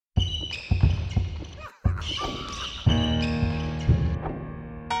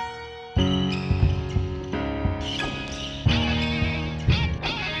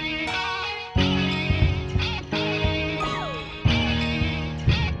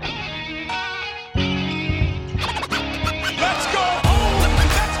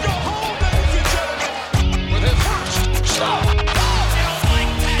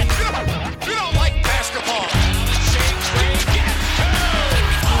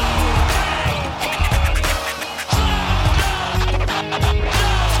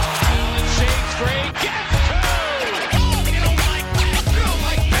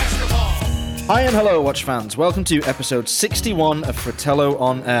Hi and hello, Watch fans. Welcome to episode 61 of Fratello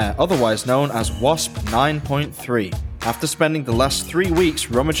on Air, otherwise known as WASP 9.3. After spending the last 3 weeks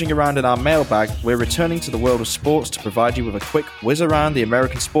rummaging around in our mailbag, we're returning to the world of sports to provide you with a quick whiz around the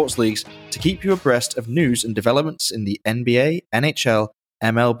American sports leagues to keep you abreast of news and developments in the NBA, NHL,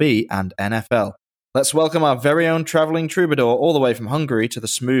 MLB, and NFL. Let's welcome our very own travelling troubadour all the way from Hungary to the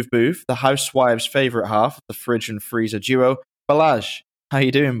smooth booth, the housewives' favourite half, the fridge and freezer duo, Balázs. How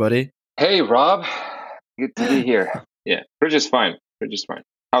you doing, buddy? Hey, Rob. Good to be here. Yeah, fridge is fine.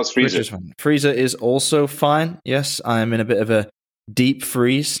 How's freezer? Fridge is fine. Freezer is also fine. Yes, I am in a bit of a deep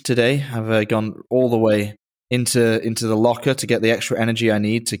freeze today. I've gone all the way into the locker to get the extra energy I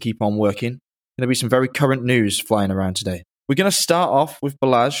need to keep on working. Going to be some very current news flying around today. We're going to start off with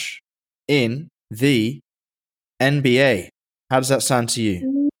Balázs in the NBA. How does that sound to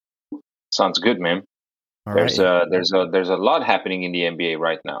you? Sounds good, man. All there's right. there's a lot happening in the NBA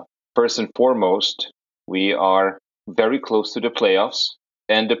right now. First and foremost, we are very close to the playoffs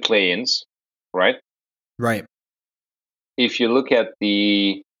and the play-ins, right? Right. If you look at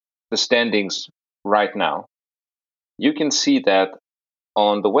the standings right now, you can see that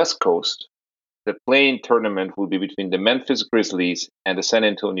on the West Coast, the play-in tournament will be between the Memphis Grizzlies and the San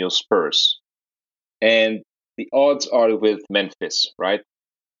Antonio Spurs. And the odds are with Memphis, right?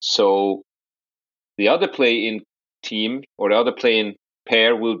 So the other play-in team or the other play-in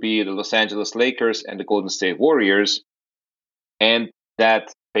pair will be the Los Angeles Lakers and the Golden State Warriors, and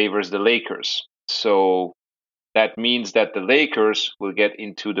that favors the Lakers. So that means that the Lakers will get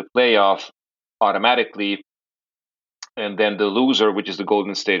into the playoff automatically, and then the loser, which is the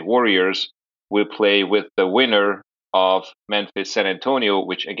Golden State Warriors, will play with the winner of Memphis San Antonio,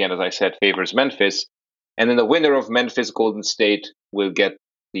 which again, as I said, favors Memphis. And then the winner of Memphis Golden State will get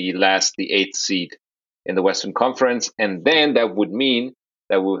the 8th seed in the Western Conference. And then that would mean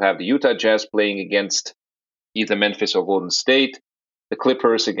that we'll have the Utah Jazz playing against either Memphis or Golden State, the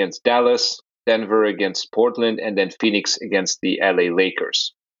Clippers against Dallas, Denver against Portland, and then Phoenix against the LA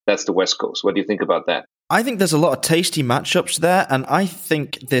Lakers. That's the West Coast. What do you think about that? I think there's a lot of tasty matchups there, and I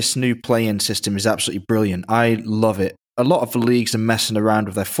think this new play-in system is absolutely brilliant. I love it. A lot of the leagues are messing around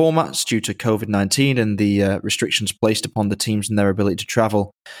with their formats due to COVID-19 and the restrictions placed upon the teams and their ability to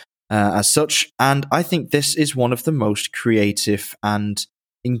travel as such. And I think this is one of the most creative and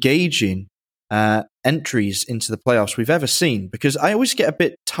engaging entries into the playoffs we've ever seen, because I always get a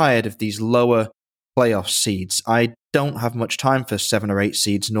bit tired of these lower playoff seeds. I don't have much time for 7 or 8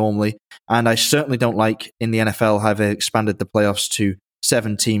 seeds normally, and I certainly don't like in the NFL how they expanded the playoffs to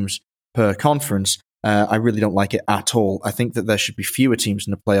 7 teams per conference. I really don't like it at all. I think that there should be fewer teams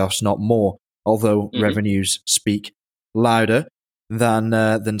in the playoffs, not more, although revenues speak louder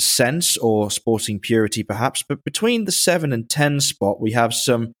than sense or sporting purity perhaps. But between the 7 and 10 spot, we have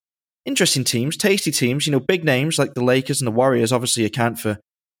some interesting teams, tasty teams, big names like the Lakers and the Warriors obviously account for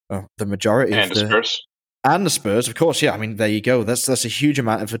the majority of the Spurs. And the Spurs, of course, yeah. I mean, there you go. That's a huge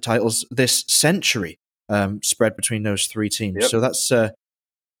amount of the titles this century spread between those 3 teams. Yep. So that's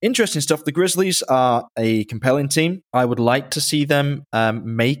interesting stuff. The Grizzlies are a compelling team. I would like to see them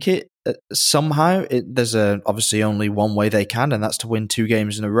make it somehow. There's obviously only one way they can, and that's to win 2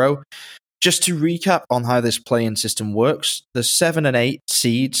 games in a row. Just to recap on how this play-in system works, the 7 and 8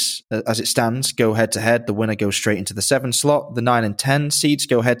 seeds, as it stands, go head-to-head. The winner goes straight into the 7 slot. The 9 and 10 seeds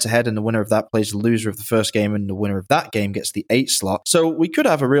go head-to-head, and the winner of that plays the loser of the first game, and the winner of that game gets the 8 slot. So we could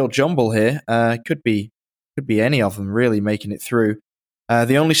have a real jumble here. Could be any of them really making it through.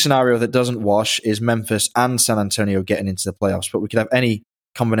 The only scenario that doesn't wash is Memphis and San Antonio getting into the playoffs, but we could have any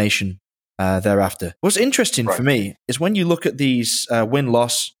combination thereafter. What's interesting for me is when you look at these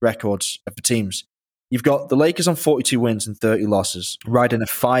win-loss records of the teams, you've got the Lakers on 42 wins and 30 losses, riding a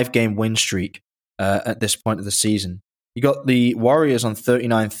 5-game win streak at this point of the season. You got the Warriors on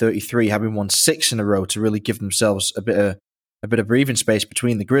 39-33, having won 6 in a row to really give themselves a bit of breathing space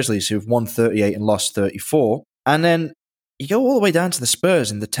between the Grizzlies, who've won 38 and lost 34. And then you go all the way down to the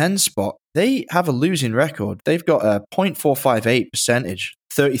Spurs in the 10 spot. They have a losing record. They've got a .458 percentage,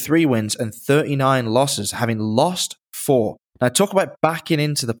 33 wins and 39 losses, having lost 4. Now, talk about backing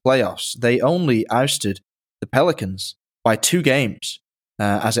into the playoffs. They only ousted the Pelicans by 2 games,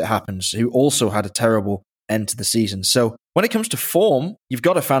 as it happens, who also had a terrible end to the season. So when it comes to form, you've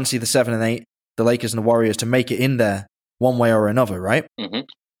got to fancy the 7 and 8, the Lakers and the Warriors, to make it in there one way or another, right? Mm-hmm.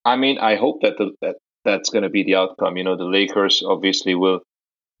 I mean, I hope that's going to be the outcome. The Lakers obviously will,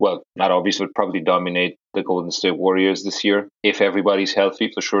 well, not obviously, will probably dominate the Golden State Warriors this year. If everybody's healthy,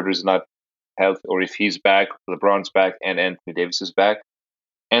 if Schroeder's not healthy, or if he's back, LeBron's back, and Anthony Davis is back.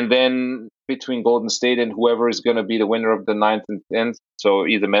 And then between Golden State and whoever is going to be the winner of the 9th and 10th, so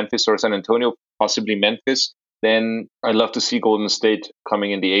either Memphis or San Antonio, possibly Memphis, then I'd love to see Golden State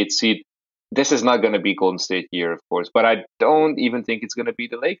coming in the 8th seed. This is not going to be Golden State year, of course, but I don't even think it's going to be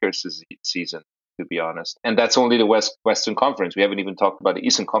the Lakers' season, to be honest. And that's only the Western Conference. We haven't even talked about the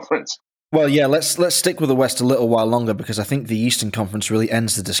Eastern Conference. Well, yeah, let's stick with the West a little while longer, because I think the Eastern Conference really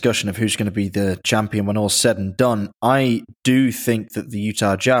ends the discussion of who's going to be the champion when all's said and done. I do think that the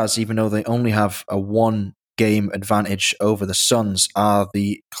Utah Jazz, even though they only have a 1-game advantage over the Suns, are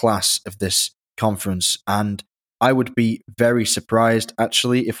the class of this conference. And I would be very surprised,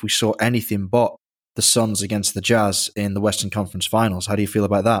 actually, if we saw anything but the Suns against the Jazz in the Western Conference Finals. How do you feel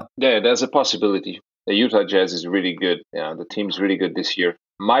about that? Yeah, there's a possibility. The Utah Jazz is really good. Yeah, the team's really good this year.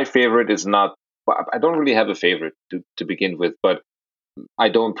 My favorite is not, I don't really have a favorite to begin with, but I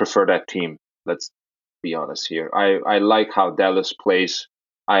don't prefer that team. Let's be honest here. I like how Dallas plays.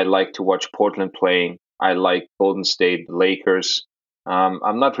 I like to watch Portland playing. I like Golden State, Lakers.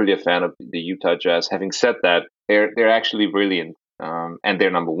 I'm not really a fan of the Utah Jazz. Having said that, they're actually brilliant. And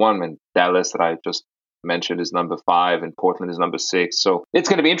they're number 1, and Dallas, that I just mentioned, is number 5, and Portland is number 6. So it's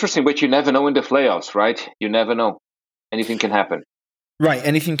going to be interesting, but you never know in the playoffs, right? You never know. Anything can happen. Right,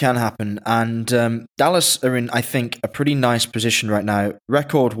 anything can happen. And Dallas are in, I think, a pretty nice position right now.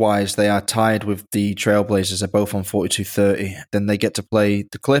 Record-wise, they are tied with the Trailblazers. They're both on 42-30. Then they get to play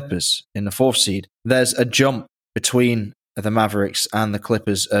the Clippers in the 4th seed. There's a jump between the Mavericks and the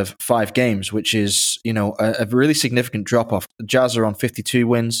Clippers of 5 games, which is, a really significant drop-off. The Jazz are on 52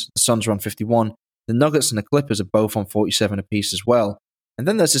 wins. The Suns are on 51. The Nuggets and the Clippers are both on 47 apiece as well. And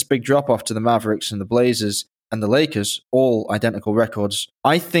then there's this big drop-off to the Mavericks and the Blazers and the Lakers, all identical records.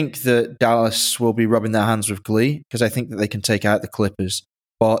 I think that Dallas will be rubbing their hands with glee, because I think that they can take out the Clippers.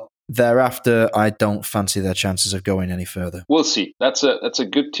 But thereafter, I don't fancy their chances of going any further. We'll see. That's a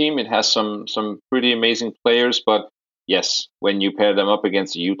good team. It has some pretty amazing players, but yes, when you pair them up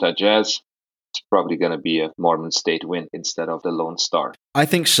against the Utah Jazz, it's probably going to be a Mormon State win instead of the Lone Star. I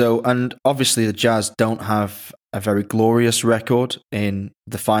think so. And obviously the Jazz don't have a very glorious record in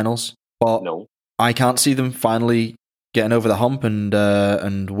the finals, but no. I can't see them finally getting over the hump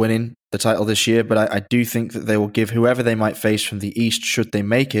and winning the title this year. But I do think that they will give whoever they might face from the East, should they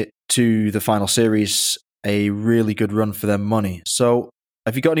make it to the final series, a really good run for their money. So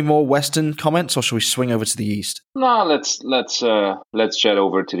have you got any more Western comments, or should we swing over to the East? No, let's jet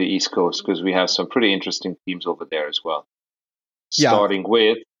over to the East Coast, because we have some pretty interesting teams over there as well. Yeah. Starting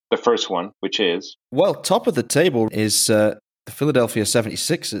with the first one, which is... Well, top of the table is the Philadelphia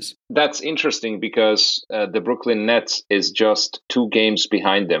 76ers. That's interesting, because the Brooklyn Nets is just 2 games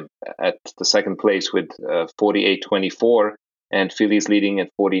behind them at the second place with 48-24, and Philly's leading at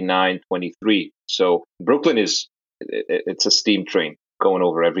 49-23. So Brooklyn it's a steam train going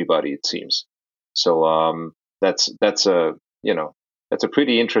over everybody, it seems. So that's a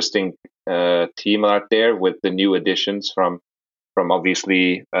pretty interesting team out there, with the new additions from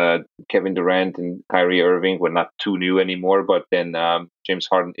obviously Kevin Durant and Kyrie Irving. We're not too new anymore, but then James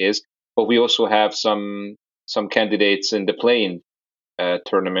Harden is. But we also have some candidates in the play-in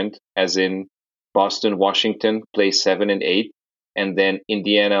tournament, as in Boston, Washington play 7 and 8, and then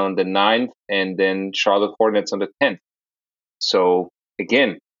Indiana on the 9th, and then Charlotte Hornets on the 10th. So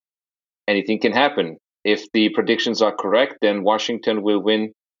again, anything can happen. If the predictions are correct, then Boston will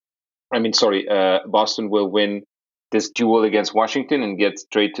win this duel against Washington and get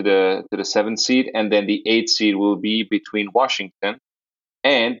straight to the 7th seed, and then the 8th seed will be between Washington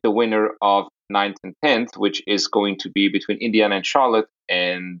and the winner of 9th and 10th, which is going to be between Indiana and Charlotte.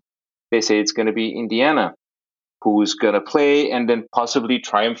 And they say it's going to be Indiana who's going to play and then possibly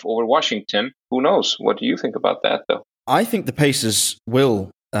triumph over Washington. Who knows? What do you think about that, though? I think the Pacers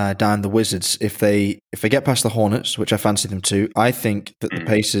will down the Wizards if they get past the Hornets, which I fancy them to. I think that the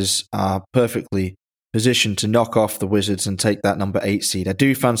Pacers are perfectly positioned to knock off the Wizards and take that number 8 seed. I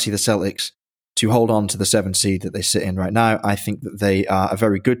do fancy the Celtics to hold on to the 7 seed that they sit in right now. I think that they are a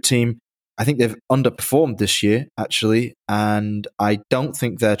very good team. I think they've underperformed this year, actually, and I don't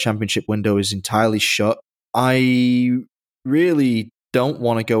think their championship window is entirely shut. I really don't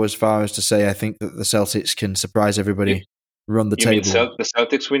want to go as far as to say I think that the Celtics can surprise everybody, run the table. You mean the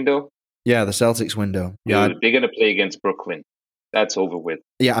Celtics window? Yeah, the Celtics window. Yeah, they're going to play against Brooklyn. That's over with.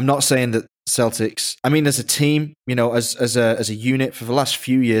 Yeah, I'm not saying that Celtics. I mean, as a team, as a unit, for the last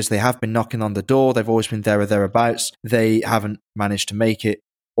few years, they have been knocking on the door. They've always been there or thereabouts. They haven't managed to make it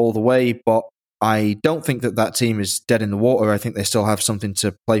all the way, but I don't think that team is dead in the water. I think they still have something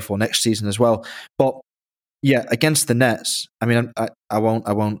to play for next season as well. But yeah, against the Nets, I mean, I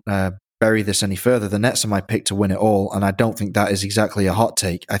won't bury this any further, the Nets are my pick to win it all, and I don't think that is exactly a hot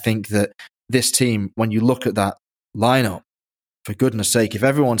take. I think that this team, when you look at that lineup, for goodness sake, if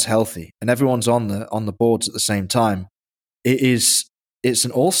everyone's healthy and everyone's on the boards at the same time, it's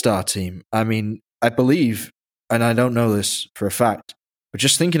an all-star team. I mean, I believe, and I don't know this for a fact, but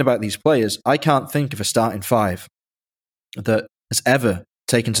just thinking about these players, I can't think of a starting five that has ever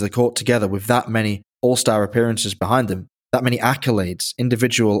taken to the court together with that many all-star appearances behind them, that many accolades,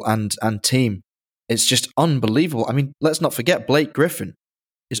 individual and team. It's just unbelievable. I mean, let's not forget Blake Griffin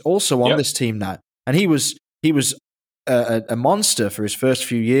is also on this team now, and he was a monster for his first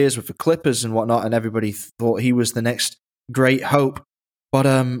few years with the Clippers and whatnot, and everybody thought he was the next great hope. But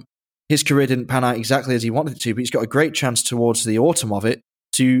his career didn't pan out exactly as he wanted it to, but he's got a great chance towards the autumn of it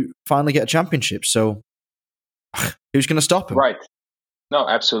to finally get a championship. So who's going to stop him? Right. No,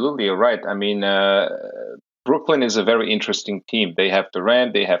 absolutely. You're right. I mean, Brooklyn is a very interesting team. They have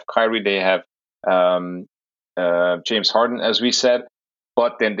Durant, they have Kyrie, they have James Harden, as we said.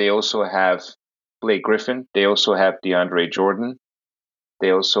 But then they also have Blake Griffin. They also have DeAndre Jordan.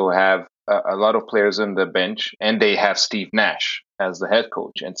 They also have a lot of players on the bench. And they have Steve Nash as the head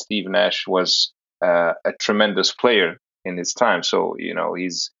coach. And Steve Nash was a tremendous player in his time. So,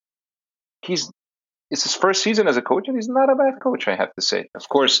 it's his first season as a coach, and he's not a bad coach, I have to say. Of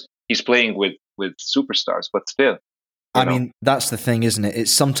course, he's playing with superstars, but still. I mean, that's the thing, isn't it?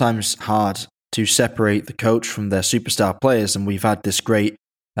 It's sometimes hard to separate the coach from their superstar players, and we've had this great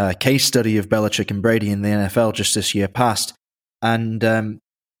case study of Belichick and Brady in the NFL just this year past. And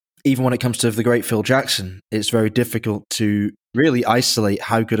even when it comes to the great Phil Jackson, it's very difficult to really isolate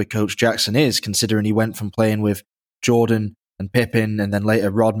how good a coach Jackson is, considering he went from playing with Jordan and Pippen and then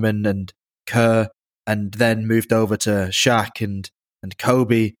later Rodman and Kerr, and then moved over to Shaq and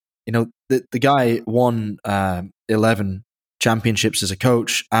Kobe. The guy won 11 championships as a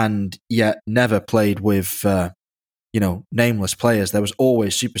coach and yet never played with, nameless players. There was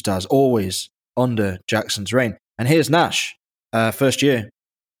always superstars, always under Jackson's reign. And here's Nash, first year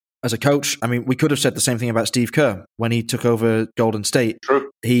as a coach. I mean, we could have said the same thing about Steve Kerr when he took over Golden State. True.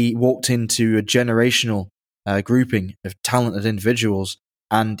 He walked into a generational grouping of talented individuals.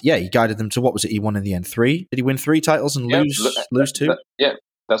 And he guided them to, what was it? He won in the end 3. Did he win 3 titles and lose 2?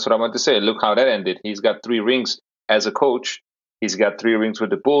 That's what I want to say. Look how that ended. He's got 3 rings as a coach. He's got 3 rings with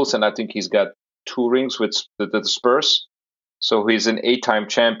the Bulls, and I think he's got 2 rings with the Spurs. So he's an 8-time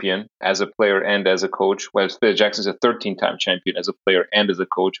champion as a player and as a coach. Whereas Phil Jackson's a 13-time champion as a player and as a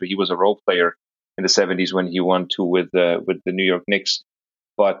coach. He was a role player in the 70s when he won 2 with the New York Knicks.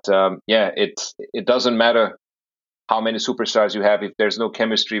 But it doesn't matter how many superstars you have if there's no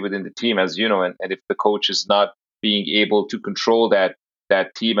chemistry within the team, as you know, and if the coach is not being able to control that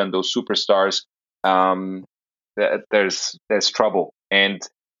team and those superstars, there's trouble. And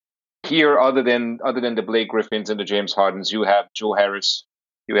here, other than the Blake Griffins and the James Hardens, you have Joe Harris,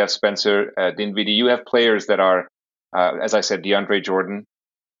 you have Spencer Dinwiddie, you have players that are, as I said, DeAndre Jordan,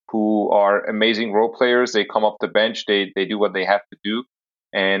 who are amazing role players. They come off the bench, they do what they have to do,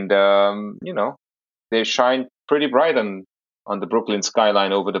 and they shine pretty bright on the Brooklyn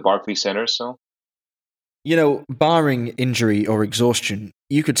skyline over the Barclays Center. So, barring injury or exhaustion,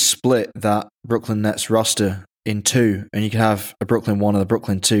 you could split that Brooklyn Nets roster in 2, and you could have a Brooklyn 1 and a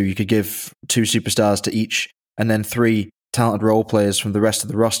Brooklyn 2. You could give 2 superstars to each, and then 3 talented role players from the rest of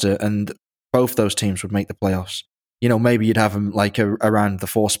the roster, and both those teams would make the playoffs. Maybe you'd have them like around the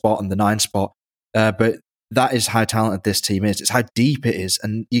 4 spot and the 9 spot, but that is how talented this team is. It's how deep it is.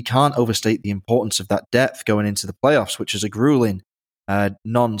 And you can't overstate the importance of that depth going into the playoffs, which is a grueling,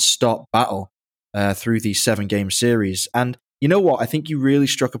 non-stop battle through these 7-game series. And you know what? I think you really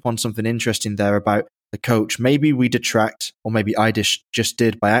struck upon something interesting there about the coach. Maybe we detract, or maybe I just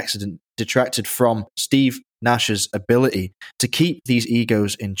did by accident, detracted from Steve Nash's ability to keep these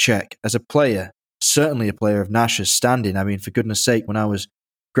egos in check as a player, certainly a player of Nash's standing. I mean, for goodness sake, when I was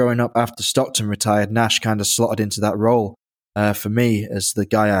growing up after Stockton retired, Nash kind of slotted into that role for me as the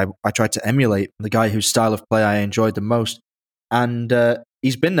guy I tried to emulate, the guy whose style of play I enjoyed the most. And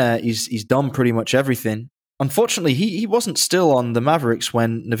he's been there. He's done pretty much everything. Unfortunately, he wasn't still on the Mavericks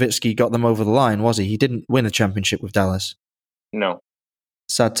when Nowitzki got them over the line, was he? He didn't win a championship with Dallas. No.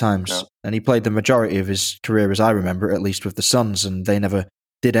 Sad times. No. And he played the majority of his career, as I remember, at least with the Suns, and they never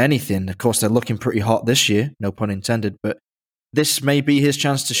did anything. Of course, they're looking pretty hot this year, no pun intended, but this may be his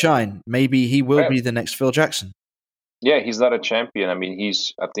chance to shine. Maybe he will be the next Phil Jackson. Yeah, he's not a champion. I mean,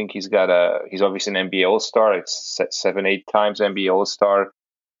 he's obviously an NBA All-Star. It's 7-8 times NBA All-Star.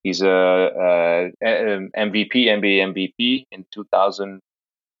 He's a MVP, NBA MVP in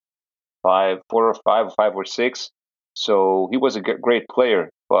 2005, 4 or 5 or 6. So he was a great player,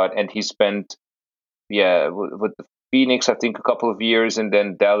 and he spent with the Phoenix, I think, a couple of years, and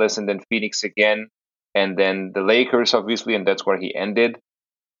then Dallas, and then Phoenix again, and then the Lakers, obviously, and that's where he ended.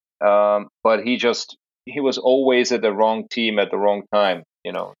 But he was always at the wrong team at the wrong time.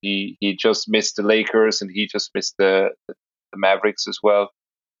 He just missed the Lakers, and he just missed the Mavericks as well,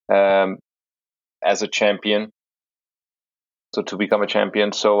 as a champion. So to become a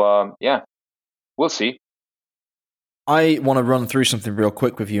champion. So we'll see. I want to run through something real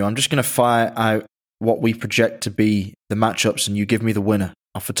quick with you. I'm just going to fire out what we project to be the matchups, and you give me the winner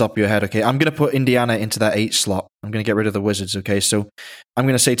off the top of your head, okay? I'm going to put Indiana into that 8 slot. I'm going to get rid of the Wizards, okay? So I'm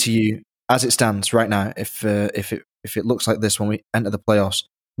going to say to you, as it stands right now, if it looks like this when we enter the playoffs,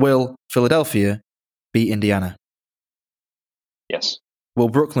 will Philadelphia beat Indiana? Yes. Will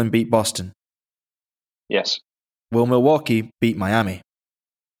Brooklyn beat Boston? Yes. Will Milwaukee beat Miami?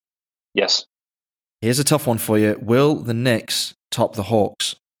 Yes. Here's a tough one for you. Will the Knicks top the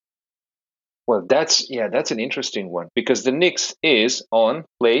Hawks? Well, that's an interesting one, because the Knicks is on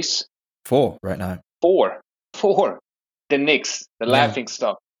place 4 right now. 4. The Knicks, the laughing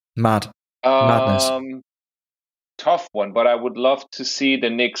stock. Madness. Tough one, but I would love to see the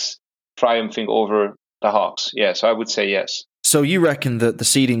Knicks triumphing over the Hawks. Yeah, so I would say yes. So you reckon that the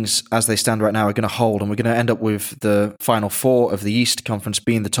seedings as they stand right now are going to hold, and we're going to end up with the final 4 of the East Conference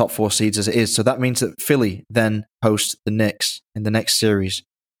being the top 4 seeds as it is. So that means that Philly then hosts the Knicks in the next series.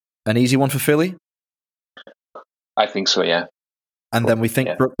 An easy one for Philly? I think so, yeah. And then we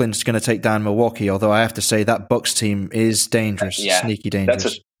think Brooklyn's going to take down Milwaukee, although I have to say that Bucks team is dangerous, sneaky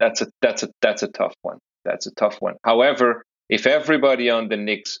dangerous. That's a tough one. That's a tough one. However, if everybody on the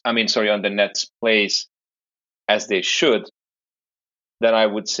Nets plays as they should, then I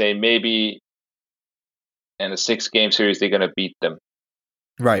would say maybe in a 6-game series they're going to beat them.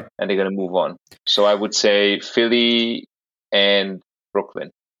 Right. And they're going to move on. So I would say Philly and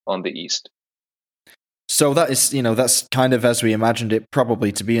Brooklyn on the East. So that is, that's kind of as we imagined it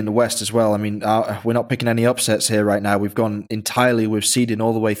probably to be in the West as well. I mean, we're not picking any upsets here right now. We've gone entirely with seeding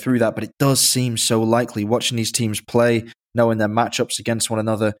all the way through that, but it does seem so likely watching these teams play, knowing their matchups against one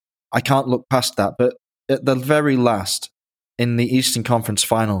another. I can't look past that. But at the very last, in the Eastern Conference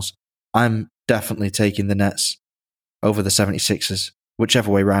Finals, I'm definitely taking the Nets over the 76ers,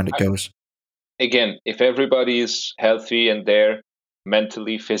 whichever way round it goes. Again, if everybody is healthy and there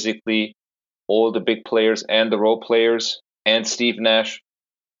mentally, physically, all the big players and the role players and Steve Nash,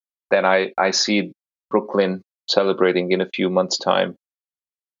 then I see Brooklyn celebrating in a few months' time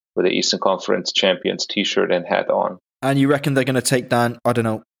with the Eastern Conference champions t-shirt and hat on. And you reckon they're going to take down, I don't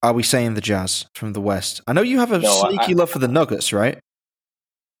know, are we saying the Jazz from the West? I know you have a sneaky love for the Nuggets, right?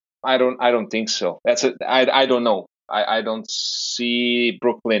 I don't think so. I don't know. I don't see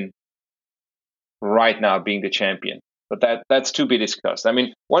Brooklyn right now being the champion. But that's to be discussed. I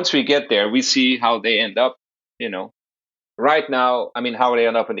mean, once we get there, we see how they end up, Right now, I mean, how they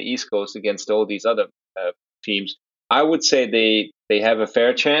end up on the East Coast against all these other teams. I would say they have a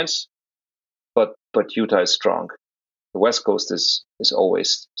fair chance, but Utah is strong. The West Coast is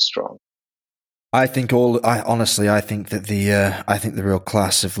always strong. I think that the real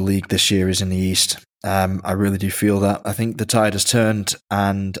class of the league this year is in the East. I really do feel that. I think the tide has turned,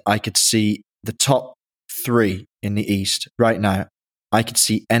 and I could see the top 3 in the East right now. I could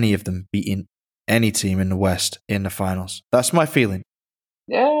see any of them beating any team in the West in the finals. That's my feeling.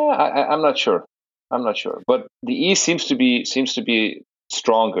 Yeah, I'm not sure. But the East seems to be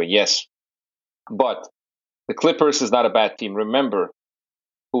stronger. Yes, but the Clippers is not a bad team. Remember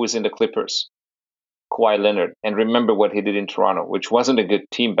who is in the Clippers? Kawhi Leonard, and remember what he did in Toronto, which wasn't a good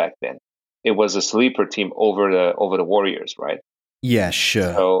team back then. It was a sleeper team over the Warriors, right? Yeah,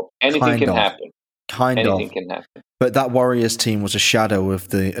 sure. So anything can happen. Anything can happen. But that Warriors team was a shadow of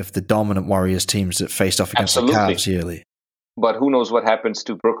the dominant Warriors teams that faced off against the Cavs yearly. But who knows what happens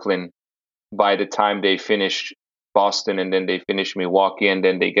to Brooklyn by the time they finish Boston, and then they finish Milwaukee, and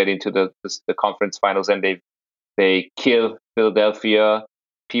then they get into the conference finals, and they kill Philadelphia.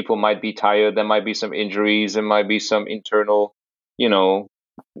 People might be tired. There might be some injuries. There might be some internal,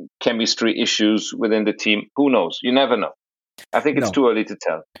 chemistry issues within the team. Who knows? You never know. I think it's too early to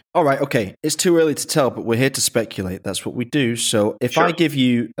tell. All right, okay. It's too early to tell, but we're here to speculate. That's what we do. So if I give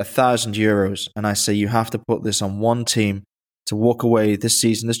you €1,000 and I say you have to put this on one team to walk away this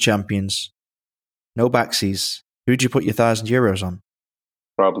season as champions, no backsies, who'd you put your €1,000 on?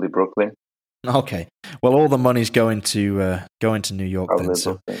 Probably Brooklyn. Okay. Well, all the money's going to New York then.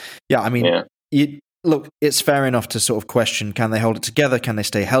 So, yeah, I mean, look, it's fair enough to sort of question, can they hold it together? Can they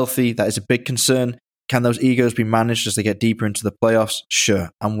stay healthy? That is a big concern. Can those egos be managed as they get deeper into the playoffs? Sure,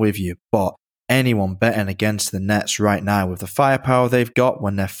 I'm with you. But anyone betting against the Nets right now with the firepower they've got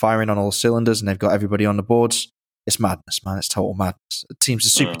when they're firing on all cylinders and they've got everybody on the boards. It's madness, man. It's total madness. The team's a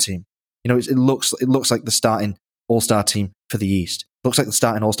super team. It looks like the starting all-star team for the East. It looks like the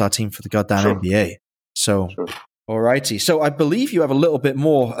starting all-star team for the goddamn NBA. So, alrighty. So I believe you have a little bit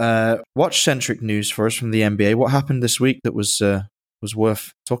more watch-centric news for us from the NBA. What happened this week that was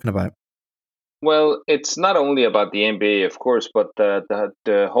worth talking about? Well, it's not only about the NBA, of course, but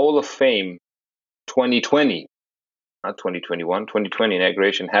the Hall of Fame 2020, not 2021, 2020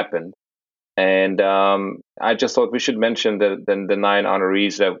 inauguration happened. And I just thought we should mention the 9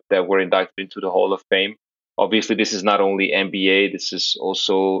 honorees that were inducted into the Hall of Fame. Obviously, this is not only NBA, this is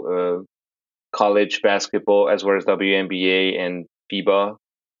also college basketball as well as WNBA and FIBA.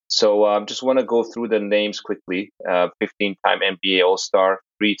 So I just want to go through the names quickly. 15-time NBA All-Star,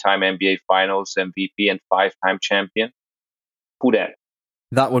 3-time NBA Finals MVP, and 5-time champion. Who that?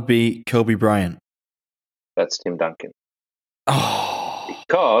 That would be Kobe Bryant. That's Tim Duncan. Oh.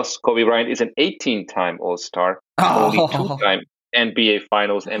 Because Kobe Bryant is an 18-time All-Star, only 2-time NBA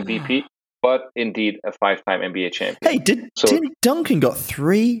Finals MVP, but indeed a 5-time NBA champion. Hey, Tim Duncan got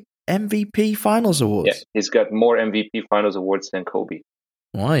 3 MVP Finals awards? Yeah, he's got more MVP Finals awards than Kobe.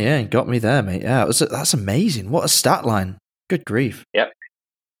 Well, yeah, he got me there, mate. Yeah, that's amazing. What a stat line. Good grief. Yep.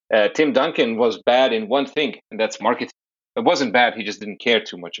 Tim Duncan was bad in one thing, and that's marketing. It wasn't bad. He just didn't care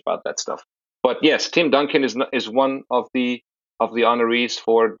too much about that stuff. But yes, Tim Duncan is one of the honorees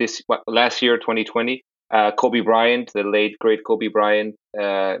for this last year, 2020. Kobe Bryant, the late great Kobe Bryant,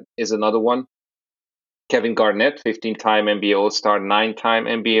 is another one. Kevin Garnett, 15-time NBA All-Star, 9-time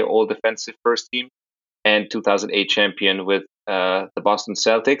NBA All-Defensive First Team, and 2008 champion with the Boston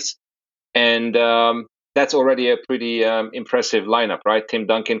Celtics. And that's already a pretty impressive lineup, right? Tim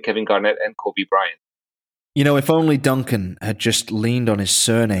Duncan, Kevin Garnett, and Kobe Bryant. If only Duncan had just leaned on his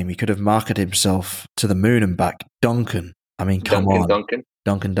surname, he could have marketed himself to the moon and back. Duncan. I mean, come on.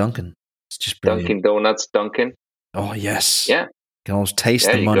 Duncan. It's just brilliant. Dunkin' Donuts, Duncan. Oh, yes. Yeah. You can almost taste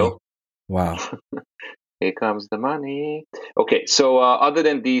the money. Go. Wow. Here comes the money. Okay, so other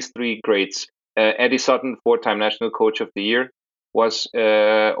than these 3 greats, Eddie Sutton, 4-time National Coach of the Year, was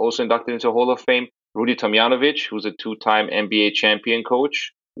also inducted into the Hall of Fame. Rudy Tomjanovich, who's a 2-time NBA champion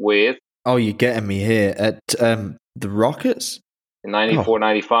coach with... Oh, you're getting me here. At the Rockets? In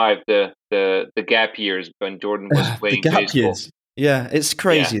 94-95, the gap years when Jordan was playing baseball. Years. Yeah, it's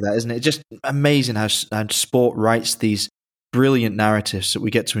crazy that, isn't it? Just amazing how sport writes these brilliant narratives that we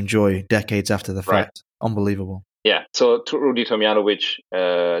get to enjoy decades after the fact. Right. Unbelievable. Yeah, so Rudy Tomjanovich,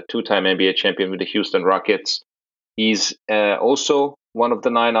 2-time NBA champion with the Houston Rockets. He's also one of the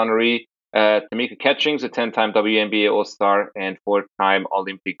 9 honoree. Tamika Catchings, a 10-time WNBA All-Star and 4-time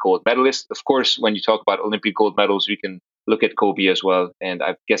Olympic gold medalist. Of course, when you talk about Olympic gold medals, we can look at Kobe as well, and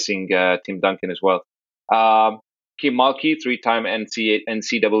I'm guessing Tim Duncan as well. Kim Mulkey, 3-time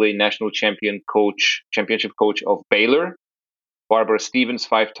NCAA National Championship coach of Baylor. Barbara Stevens,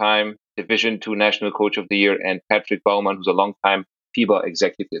 5-time Division II National Coach of the Year, and Patrick Baumann, who's a long-time FIBA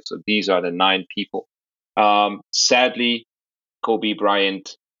executive. So these are the 9 people. Sadly, Kobe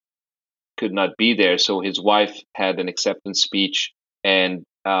Bryant could not be there, so his wife had an acceptance speech, and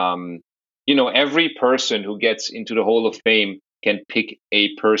every person who gets into the Hall of Fame can pick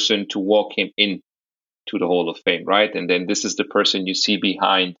a person to walk him in to the Hall of Fame, right? And then this is the person you see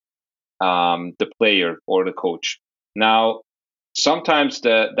behind the player or the coach. Now, sometimes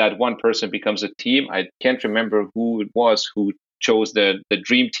that one person becomes a team. I can't remember who it was who chose the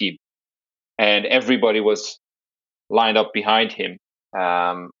dream team, and everybody was lined up behind him.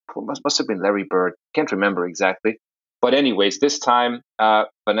 Must have been Larry Bird. Can't remember exactly. But anyways, this time,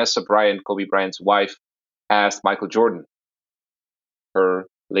 Vanessa Bryant, Kobe Bryant's wife, asked Michael Jordan, her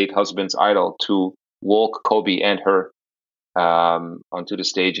late husband's idol, to walk Kobe and her onto the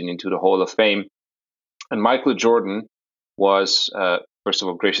stage and into the Hall of Fame. And Michael Jordan was, first of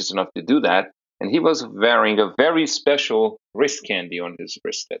all, gracious enough to do that. And he was wearing a very special wrist candy on his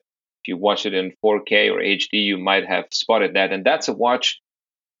wristlet. If you watch it in 4K or HD, you might have spotted that. And that's a watch,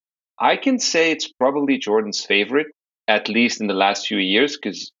 I can say it's probably Jordan's favorite, at least in the last few years,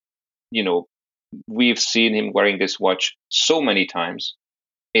 because, we've seen him wearing this watch so many times.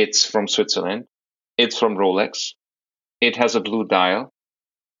 It's from Switzerland. It's from Rolex. It has a blue dial.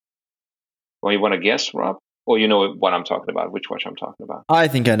 Well, you want to guess, Rob? Or you know what I'm talking about, which watch I'm talking about? I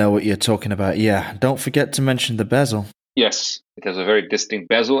think I know what you're talking about, yeah. Don't forget to mention the bezel. Yes, it has a very distinct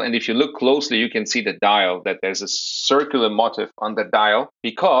bezel. And if you look closely, you can see the dial, that there's a circular motif on the dial,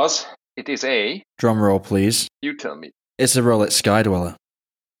 because it is a... Drum roll, please. You tell me. It's a Rolex Skydweller.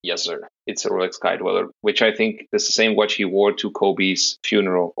 Yes, sir. It's a Rolex Sky Dweller, which I think is the same watch he wore to Kobe's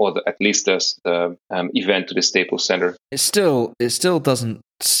funeral, or at least the event to the Staples Center. It still doesn't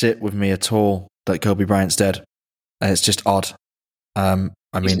sit with me at all that Kobe Bryant's dead. It's just odd. I mean,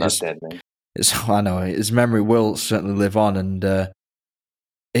 He's not dead, man. I know his memory will certainly live on, and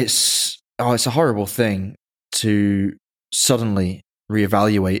it's a horrible thing to suddenly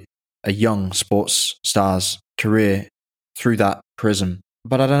reevaluate a young sports star's career through that prism.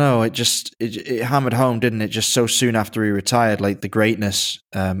 But I don't know, it hammered home, didn't it? Just so soon after he retired, like the greatness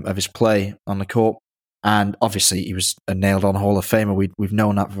of his play on the court. And obviously, he was a nailed-on Hall of Famer. We've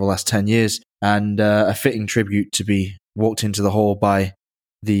known that for the last 10 years. And a fitting tribute to be walked into the hall by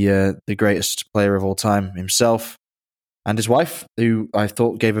the greatest player of all time himself and his wife, who I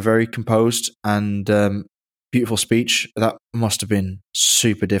thought gave a very composed and beautiful speech. That must have been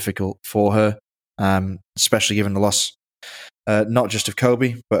super difficult for her, especially given the loss not just of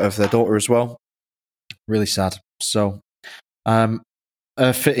Kobe, but of their daughter as well. Really sad. So, a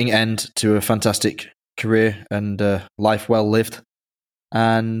fitting end to a fantastic career and life well lived.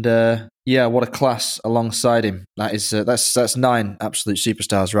 And what a class alongside him. That's 9 absolute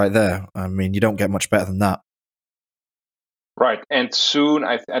superstars right there. I mean, you don't get much better than that. Right, and soon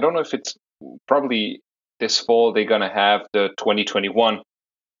I don't know if it's probably this fall they're gonna have the 2021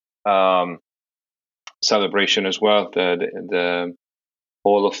 celebration as well, the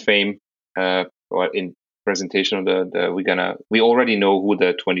Hall of Fame in presentation of the we already know who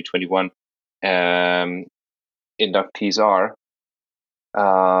the 2021 inductees are.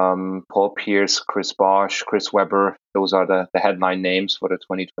 Paul Pierce, Chris Bosh, Chris Webber, those are the headline names for the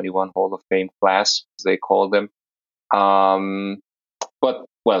 2021 Hall of Fame class, as they call them. But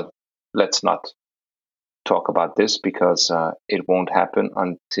let's not talk about this because it won't happen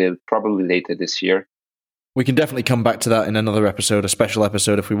until probably later this year. We can definitely come back to that in another episode, a special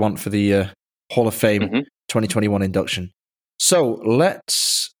episode if we want, for the Hall of Fame 2021 induction. So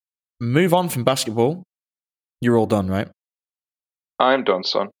let's move on from basketball. You're all done, right? I'm done,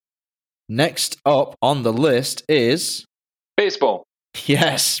 son. Next up on the list is... baseball.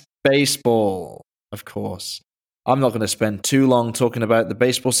 Yes, baseball, of course. I'm not going to spend too long talking about the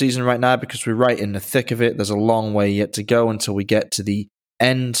baseball season right now because we're right in the thick of it. There's a long way yet to go until we get to the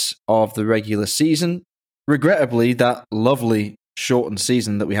end of the regular season. Regrettably, that lovely shortened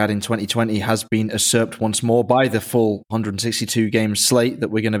season that we had in 2020 has been usurped once more by the full 162-game slate that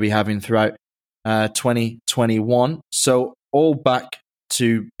we're going to be having throughout 2021. So all back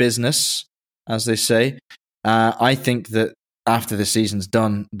to business, as they say. I think that after the season's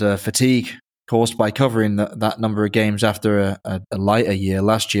done, the fatigue caused by covering that number of games after a lighter year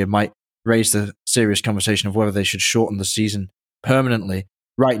last year might raise the serious conversation of whether they should shorten the season permanently.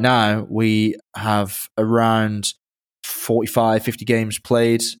 Right now, we have around 45, 50 games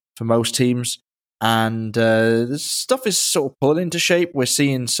played for most teams, and this stuff is sort of pulling into shape. We're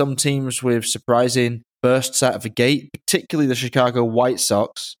seeing some teams with surprising bursts out of the gate, particularly the Chicago White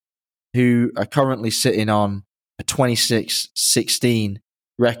Sox, who are currently sitting on a 26-16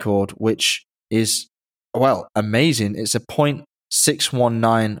 record, which is, amazing. It's a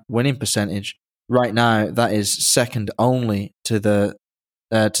 .619 winning percentage. Right now, that is second only to the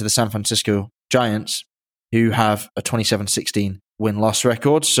San Francisco Giants, who have a 27-16 win-loss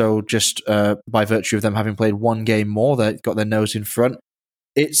record. So just by virtue of them having played one game more, they've got their nose in front.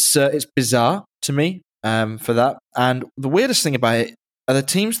 It's bizarre to me for that. And the weirdest thing about it are the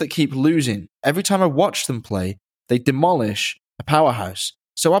teams that keep losing. Every time I watch them play, they demolish a powerhouse.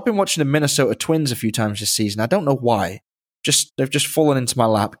 So I've been watching the Minnesota Twins a few times this season. I don't know why. They've just fallen into my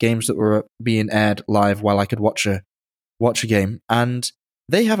lap, games that were being aired live while I could watch a game. And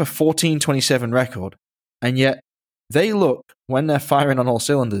they have a 14-27 record. And yet they look, when they're firing on all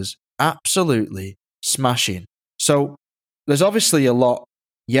cylinders, absolutely smashing. So there's obviously a lot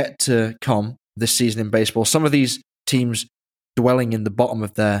yet to come this season in baseball. Some of these teams dwelling in the bottom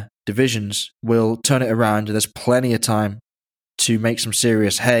of their divisions will turn it around, and there's plenty of time to make some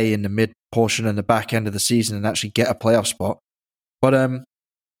serious hay in the mid portion and the back end of the season and actually get a playoff spot. But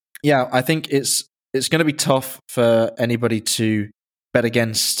I think it's going to be tough for anybody to bet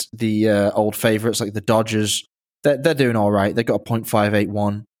against the old favorites like the Dodgers. They're doing all right. They've got a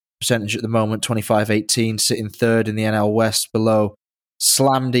 .581 percentage at the moment, 25-18, sitting third in the NL West below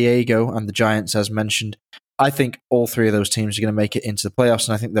Slam Diego and the Giants, as mentioned. I think all three of those teams are going to make it into the playoffs,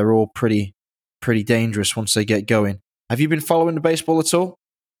 and I think they're all pretty dangerous once they get going. Have you been following the baseball at all?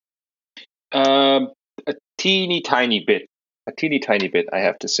 A teeny tiny bit, I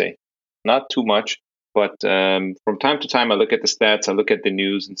have to say. Not too much, but from time to time I look at the stats, I look at the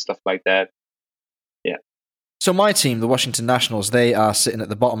news and stuff like that. Yeah. So my team, the Washington Nationals, they are sitting at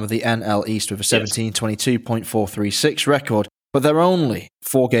the bottom of the NL East with a 17-22.436 record, but they're only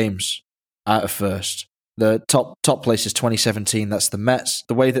 4 games out of first. The top place is 2017. That's the Mets.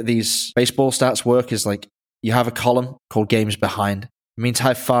 The way that these baseball stats work is like you have a column called games behind. It means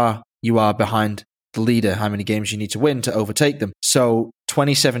how far you are behind the leader, how many games you need to win to overtake them. So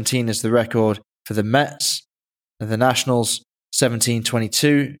 2017 is the record for the Mets and the Nationals.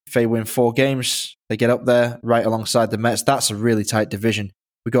 17-22. If they win 4 games, they get up there right alongside the Mets. That's a really tight division.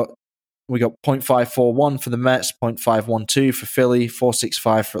 We got .541 for the Mets, .512 for Philly,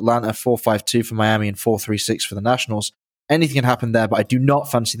 .465 for Atlanta, .452 for Miami, and .436 for the Nationals. Anything can happen there, but I do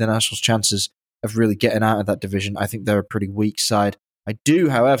not fancy the Nationals' chances of really getting out of that division. I think they're a pretty weak side. I do,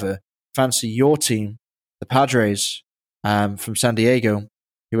 however, fancy your team, the Padres from San Diego,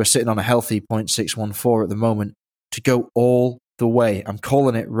 who are sitting on a healthy .614 at the moment, to go all the way. I'm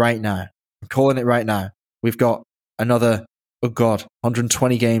calling it right now. We've got another,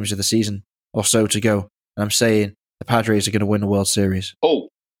 120 games of the season or so to go. And I'm saying the Padres are going to win the World Series. Oh,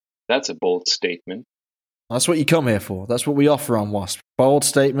 that's a bold statement. That's what you come here for. That's what we offer on Wasp. Bold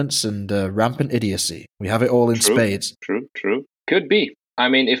statements and rampant idiocy. We have it all in spades. True. Could be. I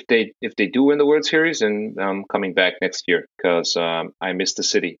mean, if they do win the World Series, and I'm coming back next year because I miss the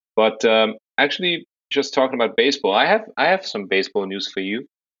city. But actually, just talking about baseball, I have some baseball news for you.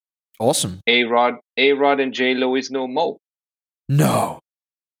 Awesome. A-Rod and J-Lo is no mo. No.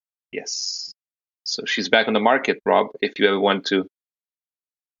 Yes. So she's back on the market, Rob, if you ever want to.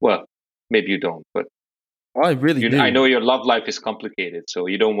 Well, maybe you don't, but I really do. I know your love life is complicated, so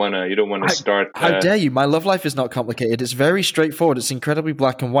you don't want to start. How dare you? My love life is not complicated. It's very straightforward. It's incredibly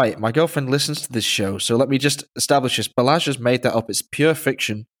black and white. My girlfriend listens to this show, so let me just establish this. Balazs has made that up. It's pure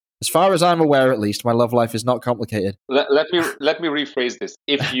fiction. As far as I'm aware, at least, my love life is not complicated. Let me rephrase this.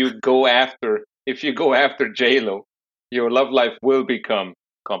 If you go after J-Lo, your love life will become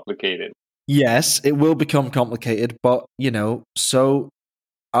complicated. Yes, it will become complicated, but so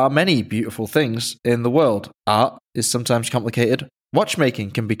are many beautiful things in the world. Art is sometimes complicated.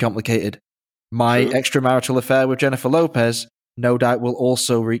 Watchmaking can be complicated. My extramarital affair with Jennifer Lopez, no doubt, will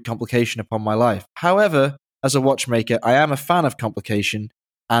also wreak complication upon my life. However, as a watchmaker, I am a fan of complication.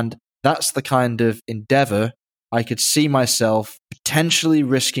 And that's the kind of endeavor I could see myself potentially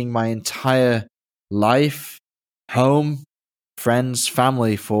risking my entire life, home, friends,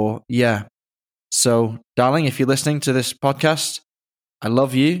 family for. Yeah. So, darling, if you're listening to this podcast, I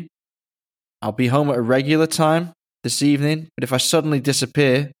love you. I'll be home at a regular time this evening. But if I suddenly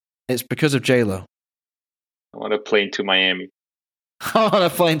disappear, it's because of J-Lo. I want a plane to Miami. I want a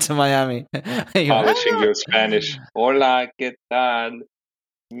plane to Miami. Polishing your Spanish. Hola, ¿qué tal?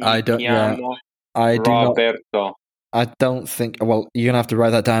 I don't think. Well, you're gonna have to write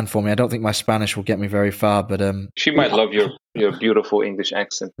that down for me. I don't think my Spanish will get me very far, but she might love your beautiful English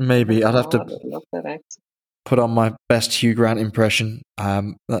accent. Maybe I'd have to love that accent. Put on my best Hugh Grant impression.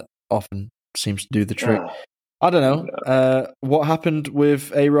 That often seems to do the trick. I don't know. What happened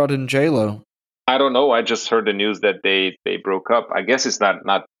with A-Rod and J-Lo? I don't know. I just heard the news that they broke up. I guess it's not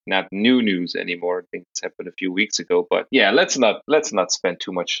new news anymore. I think it's happened a few weeks ago. But yeah, let's not spend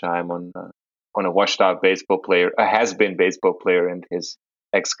too much time on a washed out baseball player, a has-been baseball player, and his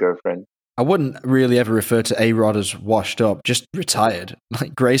ex-girlfriend. I wouldn't really ever refer to A-Rod as washed up, just retired,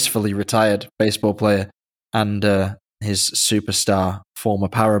 like gracefully retired baseball player, and his superstar former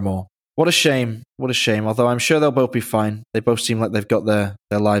paramour. What a shame. What a shame. Although I'm sure they'll both be fine. They both seem like they've got their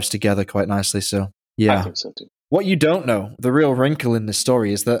lives together quite nicely. So, yeah. I think so too. What you don't know, the real wrinkle in this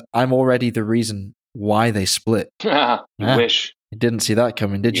story, is that I'm already the reason why they split. Wish. You didn't see that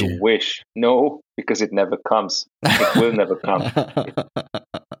coming, did you? You wish. No, because it never comes. It will never come.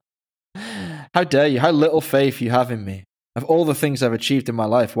 How dare you? How little faith you have in me. Of all the things I've achieved in my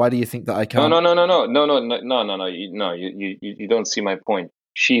life, why do you think that I can't? No. You don't see my point.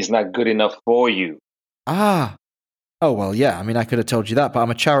 She's not good enough for you. Oh, well, yeah. I mean, I could have told you that, but I'm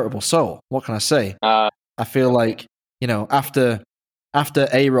a charitable soul. What can I say? I feel like, after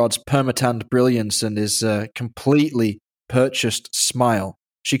A-Rod's permatanned brilliance and his completely purchased smile,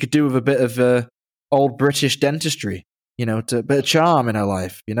 she could do with a bit of old British dentistry, a bit of charm in her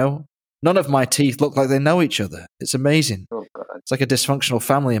life, None of my teeth look like they know each other. It's amazing. Oh, God. It's like a dysfunctional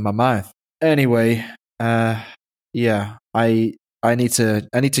family in my mouth. Anyway, yeah, I need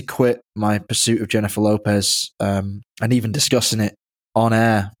to quit my pursuit of Jennifer Lopez, and even discussing it on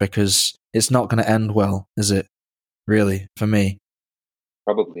air, because it's not going to end well, is it? Really, for me?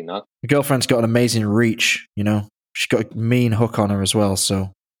 Probably not. My girlfriend's got an amazing reach, She's got a mean hook on her as well,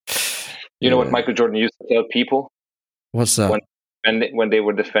 so... You know what Michael Jordan used to tell people? What's that? When they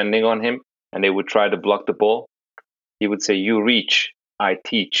were defending on him and they would try to block the ball, he would say, "You reach, I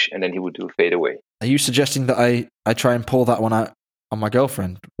teach," and then he would do a fade away. Are you suggesting that I try and pull that one out on my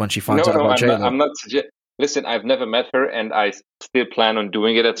girlfriend when she finds out about J-Lo? I'm not. Listen, I've never met her, and I still plan on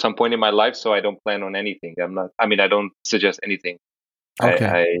doing it at some point in my life. So I don't plan on anything. I'm not. I mean, I don't suggest anything.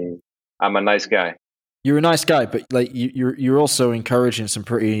 Okay. I'm a nice guy. You're a nice guy, but like you're also encouraging some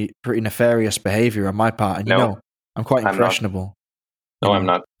pretty nefarious behavior on my part, and I'm quite impressionable. I'm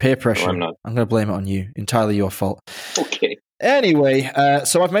not. Peer pressure. No, I'm not. I'm going to blame it on you. Entirely your fault. Okay. Anyway,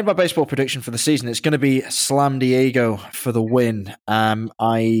 so I've made my baseball prediction for the season. It's going to be Slam Diego for the win.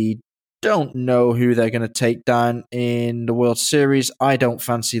 I don't know who they're going to take down in the World Series. I don't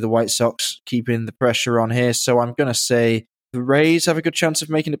fancy the White Sox keeping the pressure on here, so I'm going to say the Rays have a good chance of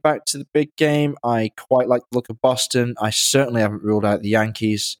making it back to the big game. I quite like the look of Boston. I certainly haven't ruled out the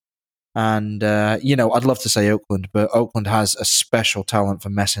Yankees. And, I'd love to say Oakland, but Oakland has a special talent for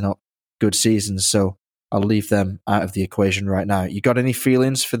messing up good seasons, so I'll leave them out of the equation right now. You got any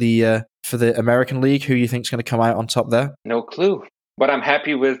feelings for the American League? Who you think is going to come out on top there? No clue. But I'm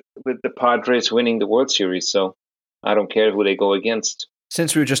happy with the Padres winning the World Series, so I don't care who they go against.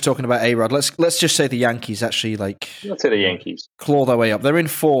 Since we were just talking about A-Rod, let's just say the Yankees actually let's say the Yankees claw their way up. They're in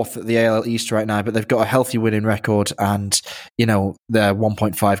fourth at the AL East right now, but they've got a healthy winning record, and they're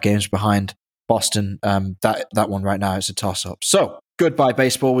 1.5 games behind Boston. That one right now is a toss-up. So goodbye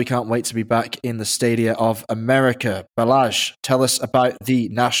baseball. We can't wait to be back in the Stadia of America. Balazs, tell us about the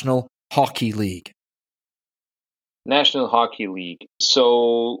National Hockey League. National Hockey League.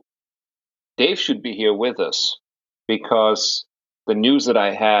 So Dave should be here with us because the news that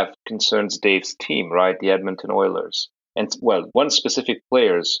I have concerns Dave's team, right? The Edmonton Oilers. And, one specific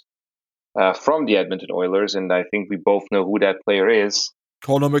players from the Edmonton Oilers, and I think we both know who that player is.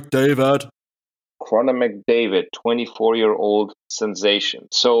 Connor McDavid. Connor McDavid, 24-year-old sensation.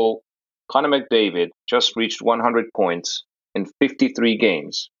 So Connor McDavid just reached 100 points in 53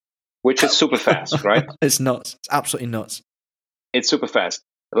 games, which is super fast, right? It's nuts. It's absolutely nuts. It's super fast.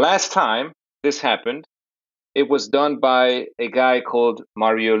 The last time this happened, it was done by a guy called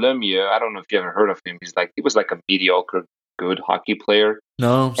Mario Lemieux. I don't know if you ever heard of him. He was like a mediocre, good hockey player.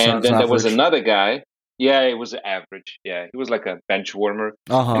 No, and then there was another guy. Yeah, it was average. Yeah, he was like a bench warmer.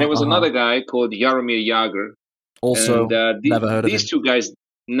 And there was another guy called Jaromir Jagr. Also, never heard of him. These two guys,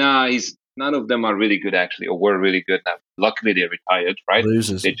 none of them are really good actually, or were really good. Now, luckily, they retired, right?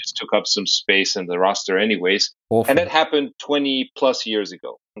 Losers. They just took up some space in the roster anyways. Awful. And that happened 20 plus years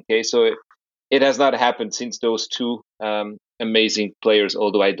ago. Okay, so it has not happened since those two amazing players,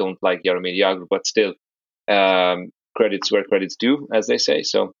 although I don't like Jaromir Jagr, but still, credits where credits due, as they say.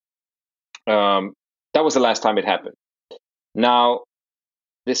 So that was the last time it happened. Now,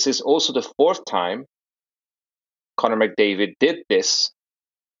 this is also the fourth time Connor McDavid did this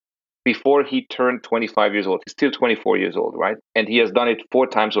before he turned 25 years old. He's still 24 years old, right? And he has done it 4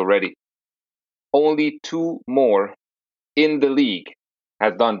 times already. Only 2 more in the league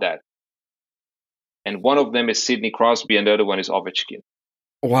have done that. And one of them is Sidney Crosby, and the other one is Ovechkin.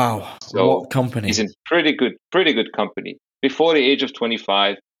 Wow, so what company. He's in pretty good company. Before the age of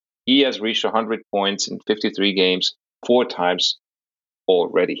 25, he has reached 100 points in 53 games 4 times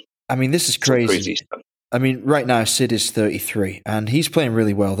already. I mean, this is crazy. Crazy stuff. I mean, right now, Sid is 33, and he's playing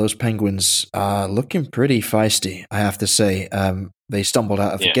really well. Those Penguins are looking pretty feisty, I have to say. They stumbled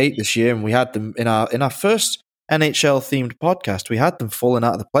out of the gate this year, and we had them in our first NHL-themed podcast. We had them falling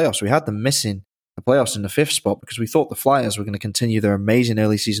out of the playoffs. We had them missing the playoffs in the 5th spot because we thought the Flyers were going to continue their amazing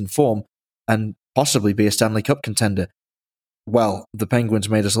early season form and possibly be a Stanley Cup contender. Well, the Penguins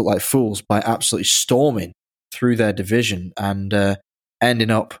made us look like fools by absolutely storming through their division and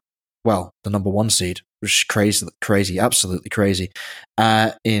ending up, the number 1 seed, which is crazy, absolutely crazy,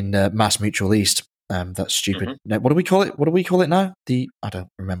 in Mass Mutual East. That's stupid. Mm-hmm. Now, what do we call it? What do we call it now? I don't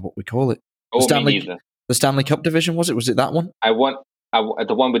remember what we call it. The Stanley Cup division, was it? Was it that one?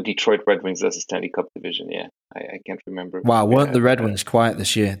 The one with Detroit Red Wings as a Stanley Cup division, yeah. I can't remember. Wow, weren't the Red Wings quiet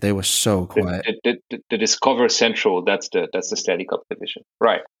this year? They were so quiet. The Discover Central, that's the Stanley Cup division.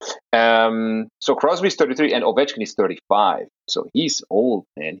 Right. So Crosby's 33 and Ovechkin is 35. So he's old,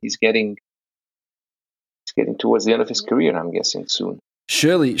 man. He's getting towards the end of his career, I'm guessing, soon.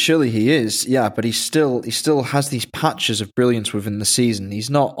 Surely he is, yeah, but he still has these patches of brilliance within the season. He's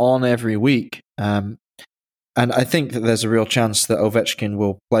not on every week. And I think that there's a real chance that Ovechkin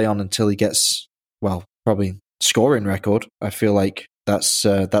will play on until he gets, probably scoring record. I feel like that's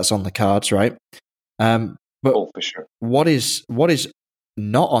on the cards, right? But for sure. What is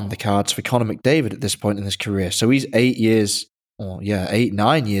not on the cards for Connor McDavid at this point in his career? So he's 9 years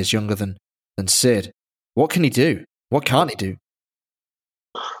younger than Sid. What can he do? What can't he do?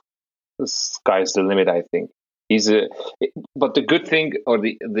 The sky's the limit, I think. But the good thing, or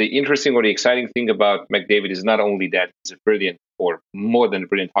the interesting or the exciting thing about McDavid is not only that he's a brilliant, or more than a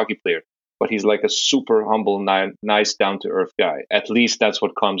brilliant hockey player, but he's like a super humble, nice, down to earth guy. At least that's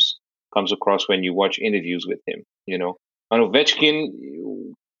what comes across when you watch interviews with him. On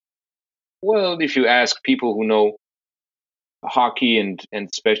Ovechkin, well, if you ask people who know hockey and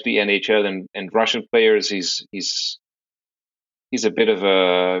especially NHL and Russian players, he's a bit of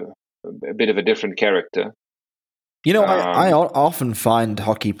a different character. I often find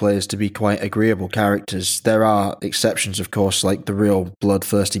hockey players to be quite agreeable characters. There are exceptions, of course, like the real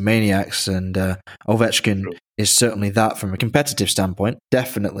bloodthirsty maniacs, and Ovechkin is certainly that from a competitive standpoint,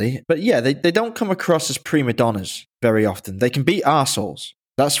 definitely. But yeah, they don't come across as prima donnas very often. They can be arseholes,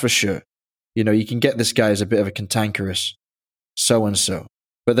 that's for sure. You can get this guy as a bit of a cantankerous so-and-so.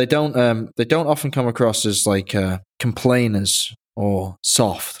 But they don't often come across as like complainers or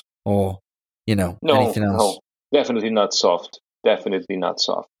soft or, anything else. No. Definitely not soft. Definitely not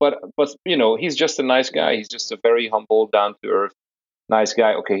soft. But he's just a nice guy. He's just a very humble, down to earth, nice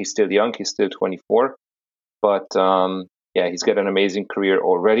guy. Okay, he's still young. He's still 24, but he's got an amazing career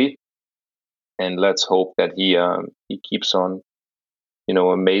already. And let's hope that he keeps on,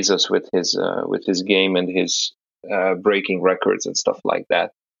 amaze us with his game and his breaking records and stuff like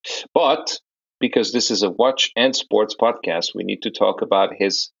that. But because this is a watch and sports podcast, we need to talk about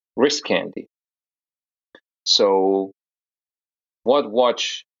his wrist candy. So, what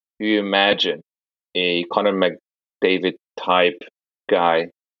watch do you imagine a Connor McDavid type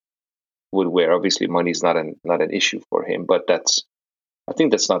guy would wear? Obviously, money is not an issue for him, but I think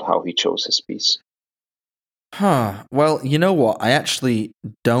that's not how he chose his piece. Well, you know what? I actually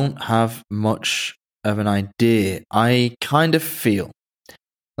don't have much of an idea. I kind of feel.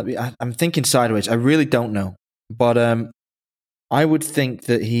 I'm thinking sideways. I really don't know, but I would think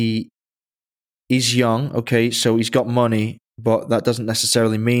that he's young, okay, so he's got money, but that doesn't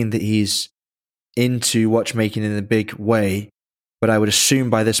necessarily mean that he's into watchmaking in a big way. But I would assume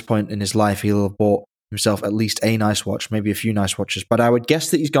by this point in his life, he'll have bought himself at least a nice watch, maybe a few nice watches. But I would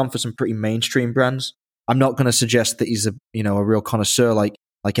guess that he's gone for some pretty mainstream brands. I'm not going to suggest that he's a real connoisseur like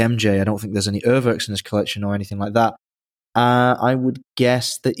MJ. I don't think there's any Urwerks in his collection or anything like that. I would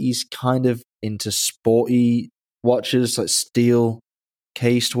guess that he's kind of into sporty watches, like steel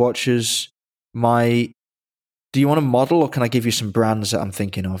cased watches. Do you want a model, or can I give you some brands that I'm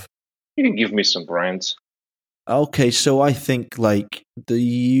thinking of? You can give me some brands. Okay, so I think like the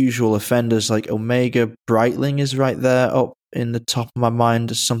usual offenders, like Omega Breitling is right there up in the top of my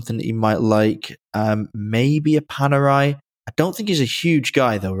mind as something that you might like. Maybe a Panerai. I don't think he's a huge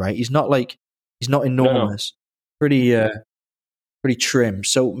guy though, right? He's not enormous. No. Pretty trim.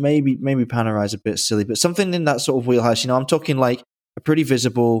 So maybe Panerai is a bit silly, but something in that sort of wheelhouse. I'm talking like a pretty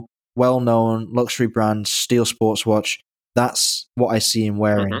visible, well-known luxury brand steel sports watch. That's what I see him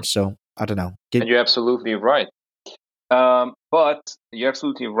wearing. Mm-hmm. So I don't know. And you're absolutely right. But you're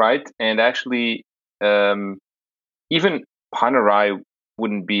absolutely right. And actually, even Panerai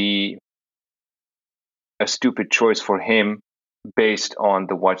wouldn't be a stupid choice for him based on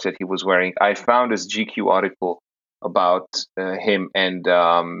the watch that he was wearing. I found this GQ article about him, and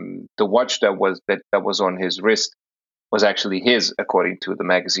the watch that was on his wrist was actually his, according to the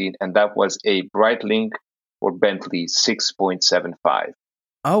magazine, and that was a Breitling or Bentley 6.75.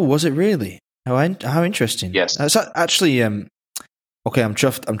 Oh, was it really? How interesting. Yes. It's actually, okay, I'm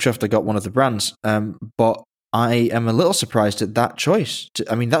chuffed I got one of the brands, but I am a little surprised at that choice.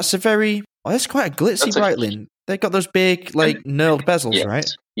 I mean, that's quite a glitzy Breitling. They've got those big, knurled bezels, yes. Right?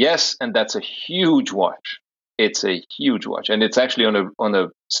 Yes, and that's a huge watch. It's a huge watch, and it's actually on a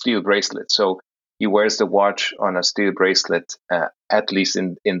steel bracelet. So he wears the watch on a steel bracelet, at least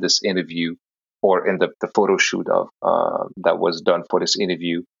in this interview, or in the photo shoot of that was done for this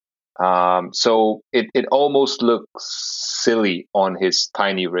interview. So it almost looks silly on his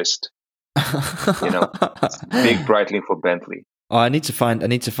tiny wrist. Big Breitling for Bentley. Oh, I need to find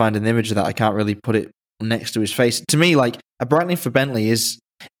an image of that. I can't really put it next to his face. To me, like a Breitling for Bentley is,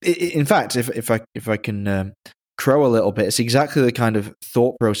 in fact, if I can crow a little bit, it's exactly the kind of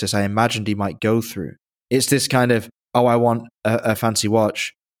thought process I imagined he might go through. It's this kind of, I want a fancy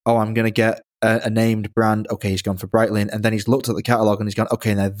watch. I'm going to get a named brand. Okay, he's gone for Breitling, and then he's looked at the catalog and he's gone,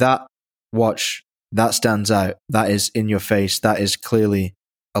 okay, now that watch, that stands out. That is in your face. That is clearly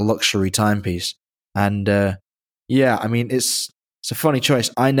a luxury timepiece. And I mean, it's a funny choice.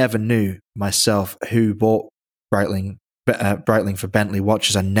 I never knew myself who bought Breitling for Bentley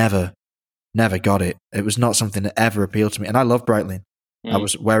watches. I never got it. It was not something that ever appealed to me. And I love Breitling. I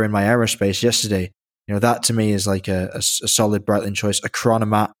was wearing my Aerospace yesterday. That to me is like a solid Breitling choice. A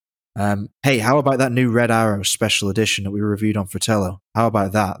Chronomat Hey, how about that new Red Arrow special edition that we reviewed on Fratello? How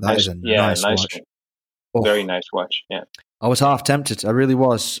about that? That is a nice watch. Oh, very nice watch. Yeah, I was half tempted. I really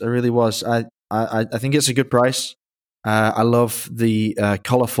was. I think it's a good price. I love the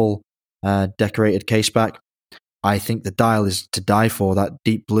colorful decorated caseback. I think the dial is to die for. That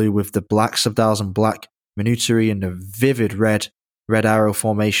deep blue with the black subdials and black minuterie and the vivid red arrow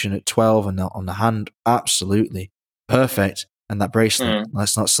formation at 12 and on the hand, absolutely perfect. And that bracelet,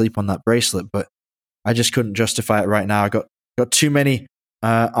 let's not sleep on that bracelet. But I just couldn't justify it right now. I got too many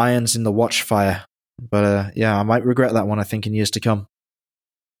irons in the watch fire. But yeah, I might regret that one, I think, in years to come.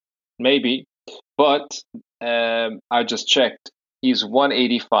 Maybe. But I just checked. He's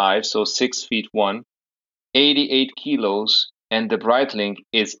 185, so 6'1", 88 kilos, and the Breitling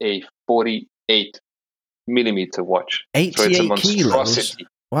is a 48 millimeter watch. 88 so it's a monstrosity. Kilos?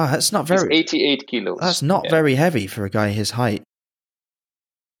 Wow, that's not very... He's 88 kilos. That's not very heavy for a guy his height.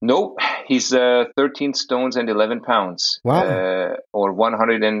 Nope. He's 13 stones and 11 pounds. Wow. Or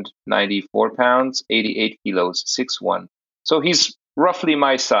 194 pounds, 88 kilos, 6'1". So he's roughly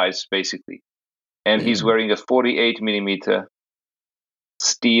my size, basically. And he's wearing a 48 millimeter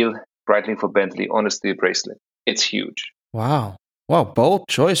steel Breitling for Bentley on a steel bracelet. It's huge. Wow. Well, bold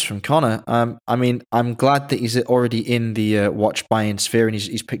choice from Connor. I mean, I'm glad that he's already in the watch buying sphere and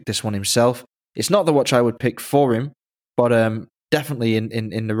he's picked this one himself. It's not the watch I would pick for him, but definitely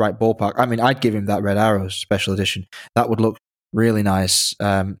in the right ballpark. I mean, I'd give him that Red Arrow special edition. That would look really nice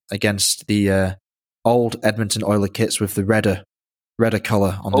against the old Edmonton Oilers kits with the redder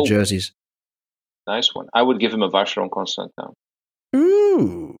color on the jerseys. Nice one. I would give him a Vacheron Constantin.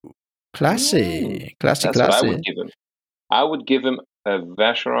 Ooh, classy. That's what I would give him. I would give him a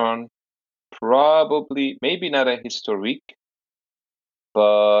Vacheron, probably, maybe not a Historique,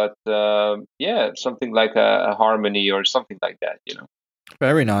 but something like a Harmony or something like that,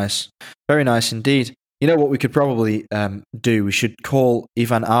 Very nice indeed. You know what we could probably do? We should call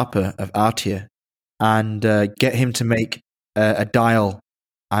Ivan Arpa of Artia and get him to make a dial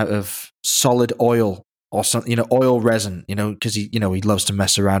out of solid oil or something, oil resin, because he loves to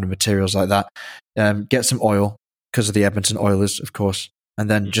mess around with materials like that. Get some oil because of the Edmonton Oilers, of course, and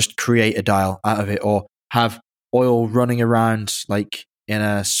then just create a dial out of it, or have oil running around like in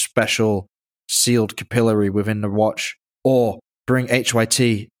a special sealed capillary within the watch, or bring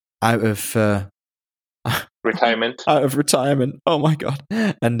HYT out of retirement. Out of retirement. Oh my god!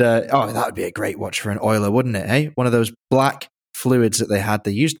 And that would be a great watch for an Oiler, wouldn't it? Hey, one of those black fluids that they had.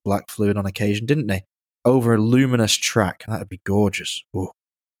 They used black fluid on occasion, didn't they? Over a luminous track. That would be gorgeous. Ooh.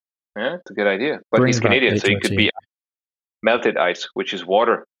 Yeah, it's a good idea. But he's Canadian, so he could be melted ice, which is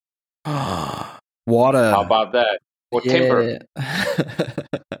water. Water. How about that? Or timber.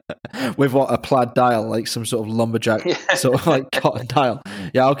 With what, a plaid dial, like some sort of lumberjack, sort of like cotton dial.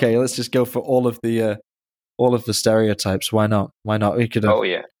 Yeah, okay, let's just go for all of the stereotypes. Why not? We could. Or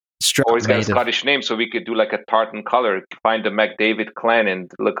he's got a Scottish name, so we could do like a tartan color. Find the McDavid clan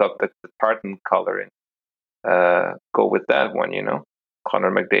and look up the tartan color and go with that one.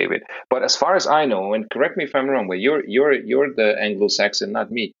 Connor McDavid. But as far as I know, and correct me if I'm wrong, but you're the Anglo-Saxon, not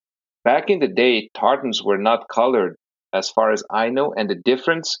me. Back in the day, tartans were not colored, as far as I know, and the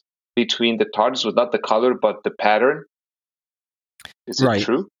difference between the tartans was not the color but the pattern. Is it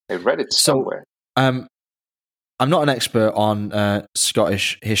true? I read it somewhere. I'm not an expert on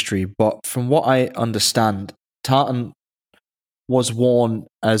Scottish history, but from what I understand, tartan was worn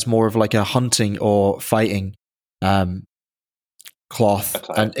as more of like a hunting or fighting cloth,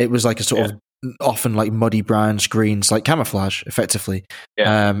 and it was like a sort of often like muddy browns, greens, like camouflage, effectively,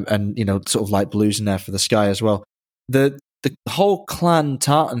 and sort of light blues in there for the sky as well. The whole clan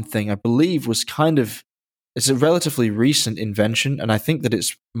tartan thing, I believe, was it's a relatively recent invention, and I think that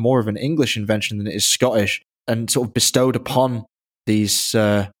it's more of an English invention than it is Scottish, and sort of bestowed upon these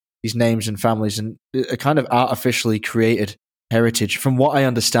names and families, and a kind of artificially created heritage. From what I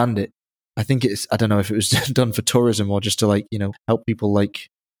understand it, I think I don't know if it was done for tourism or just to help people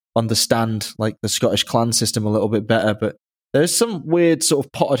understand the Scottish clan system a little bit better. But there's some weird sort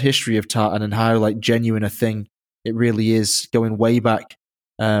of potted history of tartan and how genuine a thing it really is, going way back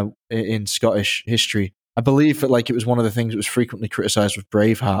in Scottish history. I believe that it was one of the things that was frequently criticised with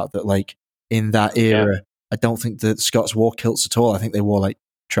Braveheart, that in that era, I don't think that Scots wore kilts at all. I think they wore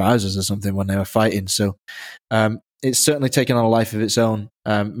trousers or something when they were fighting. So it's certainly taken on a life of its own.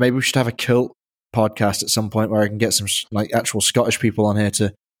 Maybe we should have a kilt podcast at some point where I can get some actual Scottish people on here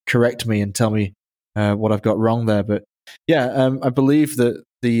to correct me and tell me what I've got wrong there. But yeah, I believe that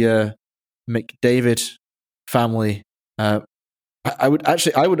the McDavid family. I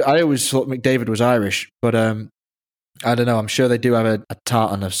always thought McDavid was Irish, but I don't know. I'm sure they do have a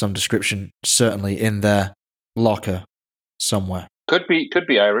tartan of some description, certainly in their locker somewhere. Could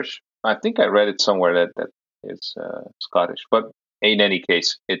be Irish. I think I read it somewhere that is Scottish, but in any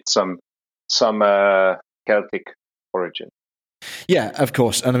case, it's some Celtic origin. Yeah, of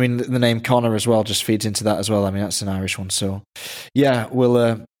course. And I mean, the name Connor as well just feeds into that as well. I mean, that's an Irish one. So, yeah,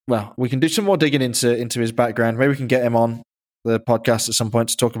 we can do some more digging into his background. Maybe we can get him on the podcast at some point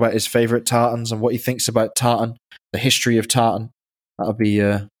to talk about his favourite tartans and what he thinks about tartan, the history of tartan. That'll be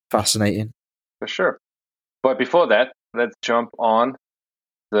fascinating. For sure. But before that, let's jump on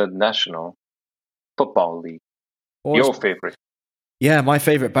the National Football League. Your favorite. Yeah, my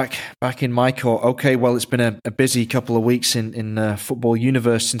favourite back in my court. Okay, well, it's been a busy couple of weeks in football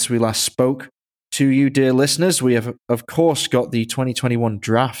universe since we last spoke to you, dear listeners. We have, of course, got the 2021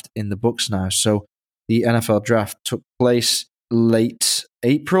 draft in the books now. So the NFL draft took place late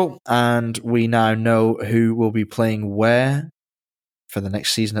April, and we now know who will be playing where for the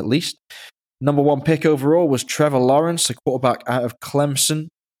next season at least. Number one pick overall was Trevor Lawrence, a quarterback out of Clemson.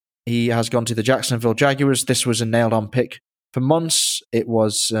 He has gone to the Jacksonville Jaguars. This was a nailed-on pick for months. It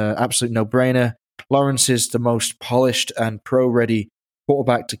was absolute no-brainer. Lawrence is the most polished and pro-ready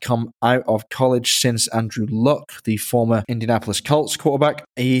quarterback to come out of college since Andrew Luck, the former Indianapolis Colts quarterback.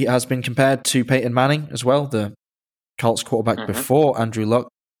 He has been compared to Peyton Manning as well, the Colts quarterback before Andrew Luck.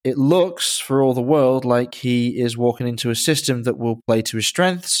 It looks, for all the world, like he is walking into a system that will play to his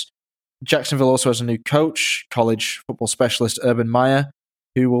strengths. Jacksonville also has a new coach, college football specialist Urban Meyer,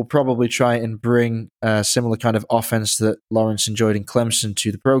 who will probably try and bring a similar kind of offense that Lawrence enjoyed in Clemson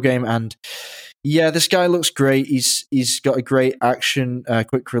to the pro game. And yeah, this guy looks great. He's got a great action,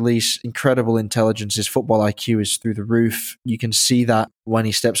 quick release, incredible intelligence. His football IQ is through the roof. You can see that when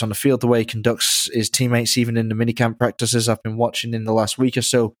he steps on the field, the way he conducts his teammates, even in the minicamp practices I've been watching in the last week or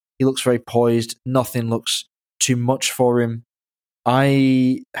so. He looks very poised. Nothing looks too much for him.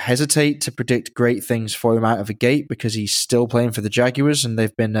 I hesitate to predict great things for him out of the gate because he's still playing for the Jaguars, and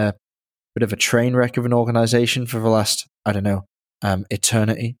they've been a bit of a train wreck of an organization for the last,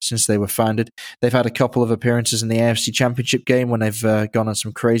 eternity since they were founded. They've had a couple of appearances in the AFC Championship game when they've gone on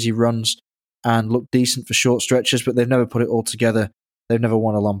some crazy runs and looked decent for short stretches, but they've never put it all together. They've never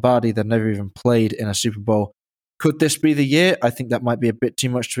won a Lombardi. They've never even played in a Super Bowl. Could this be the year? I think that might be a bit too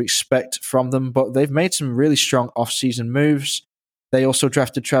much to expect from them, but they've made some really strong off-season moves. They also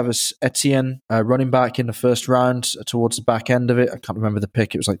drafted Travis Etienne, running back, in the first round towards the back end of it. I can't remember the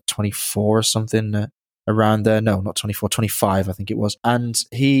pick. It was like 24 or something around there. No, not 24, 25, I think it was. And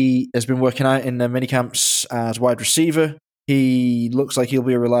he has been working out in the minicamps as wide receiver. He looks like he'll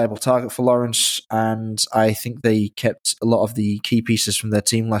be a reliable target for Lawrence, and I think they kept a lot of the key pieces from their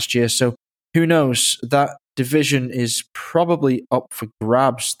team last year. So who knows? That division is probably up for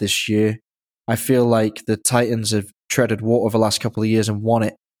grabs this year. I feel like the Titans have treaded water the last couple of years and won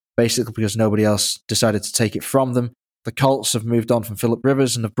it, basically because nobody else decided to take it from them. The Colts have moved on from Phillip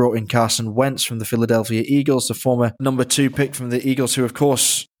Rivers and have brought in Carson Wentz from the Philadelphia Eagles, the former number 2 pick from the Eagles, who of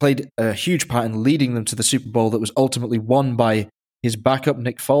course played a huge part in leading them to the Super Bowl that was ultimately won by his backup,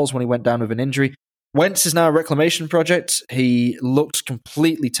 Nick Foles, when he went down with an injury. Wentz is now a reclamation project. He looked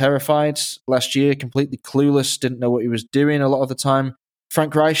completely terrified last year, completely clueless, didn't know what he was doing a lot of the time.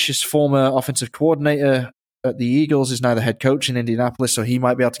 Frank Reich, his former offensive coordinator at the Eagles, is now the head coach in Indianapolis, so he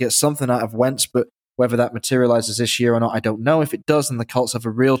might be able to get something out of Wentz, but whether that materializes this year or not, I don't know. If it does, then the Colts have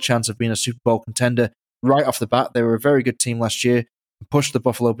a real chance of being a Super Bowl contender right off the bat. They were a very good team last year and pushed the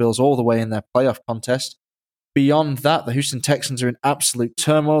Buffalo Bills all the way in their playoff contest. Beyond that, the Houston Texans are in absolute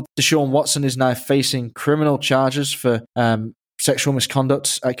turmoil. Deshaun Watson is now facing criminal charges for sexual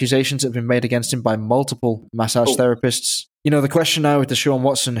misconduct accusations that have been made against him by multiple massage therapists. You know, the question now with Deshaun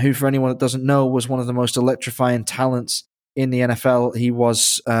Watson, who, for anyone that doesn't know, was one of the most electrifying talents in the NFL. He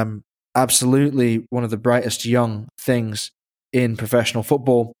was absolutely one of the brightest young things in professional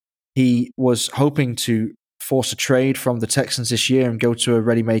football. He was hoping to force a trade from the Texans this year and go to a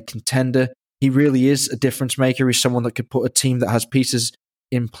ready-made contender. He really is a difference maker. He's someone that could put a team that has pieces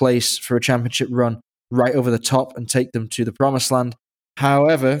in place for a championship run right over the top and take them to the promised land.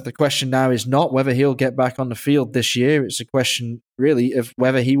 However, the question now is not whether he'll get back on the field this year. It's a question, really, of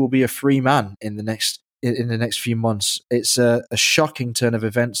whether he will be a free man in the next few months. It's a shocking turn of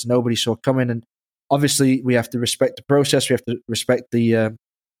events nobody saw coming, and obviously we have to respect the process. We have to respect the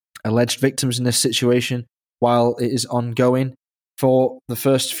alleged victims in this situation while it is ongoing. For the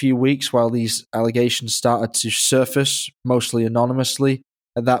first few weeks, while these allegations started to surface, mostly anonymously,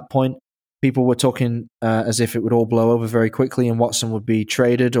 at that point, people were talking as if it would all blow over very quickly and Watson would be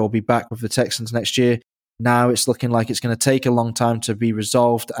traded or be back with the Texans next year. Now it's looking like it's going to take a long time to be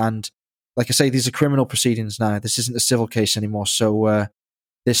resolved, and like I say, these are criminal proceedings now. This isn't a civil case anymore. So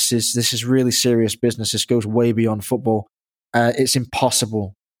this is really serious business. This goes way beyond football. It's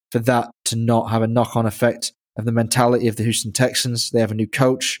impossible for that to not have a knock-on effect of the mentality of the Houston Texans. They have a new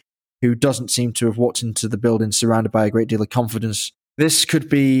coach who doesn't seem to have walked into the building surrounded by a great deal of confidence. This could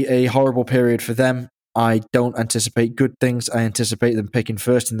be a horrible period for them. I don't anticipate good things. I anticipate them picking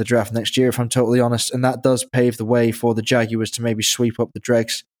first in the draft next year, if I'm totally honest. And that does pave the way for the Jaguars to maybe sweep up the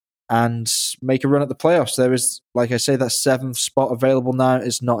dregs and make a run at the playoffs. There is, like I say, that 7th spot available now.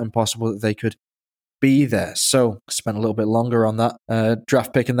 It's not impossible that they could be there. So spent a little bit longer on that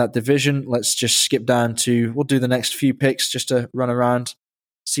draft pick in that division. Let's just skip down to, we'll do the next few picks just to run around,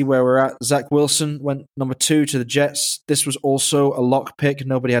 see where we're at. Zach Wilson went number 2 to the Jets. This was also a lock pick.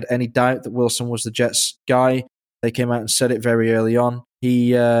 Nobody had any doubt that Wilson was the Jets guy. They came out and said it very early on.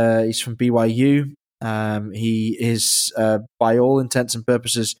 He's from BYU. He is, by all intents and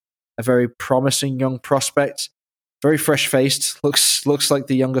purposes, a very promising young prospect. Very fresh-faced. Looks like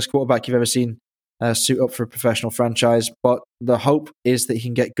the youngest quarterback you've ever seen suit up for a professional franchise. But the hope is that he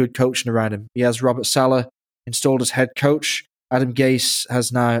can get good coaching around him. He has Robert Saleh installed as head coach. Adam Gase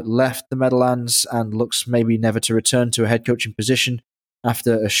has now left the Meadowlands and looks maybe never to return to a head coaching position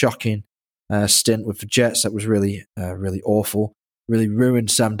after a shocking stint with the Jets. That was really awful. Really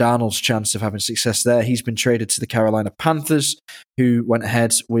ruined Sam Darnold's chance of having success there. He's been traded to the Carolina Panthers, who went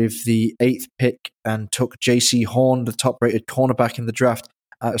ahead with the 8th pick and took J.C. Horn, the top-rated cornerback in the draft,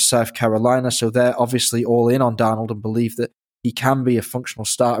 out of South Carolina. So they're obviously all in on Darnold and believe that he can be a functional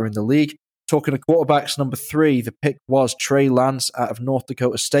starter in the league. Talking of quarterbacks, number 3, the pick was Trey Lance out of North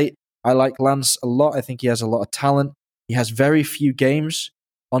Dakota State. I like Lance a lot. I think he has a lot of talent. He has very few games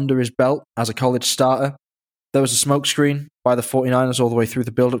under his belt as a college starter. There was a smokescreen by the 49ers all the way through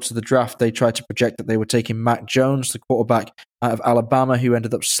the build-up to the draft. They tried to project that they were taking Mac Jones, the quarterback out of Alabama, who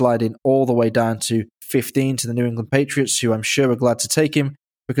ended up sliding all the way down to 15 to the New England Patriots, who I'm sure were glad to take him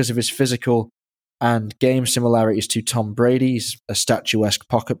because of his physical and game similarities to Tom Brady. He's a statuesque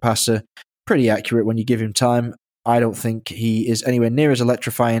pocket passer, pretty accurate when you give him time. I don't think he is anywhere near as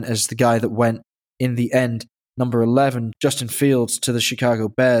electrifying as the guy that went, in the end, number 11, Justin Fields, to the Chicago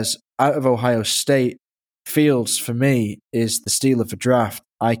Bears out of Ohio State. Fields, for me, is the steal of the draft.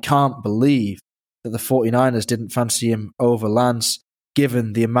 I can't believe that the 49ers didn't fancy him over Lance,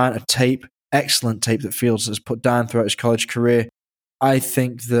 given the amount of tape, excellent tape that Fields has put down throughout his college career. I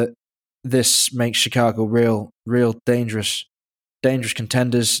think that this makes Chicago real dangerous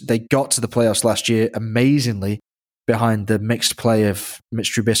contenders. They got to the playoffs last year, amazingly, behind the mixed play of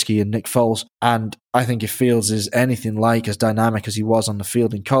Mitch Trubisky and Nick Foles. And I think if Fields is anything like as dynamic as he was on the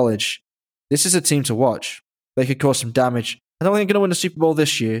field in college, this is a team to watch. They could cause some damage. I don't think they're going to win the Super Bowl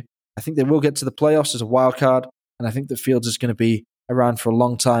this year. I think they will get to the playoffs as a wild card, and I think that Fields is going to be around for a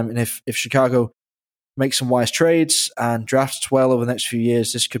long time. And if Chicago makes some wise trades and drafts well over the next few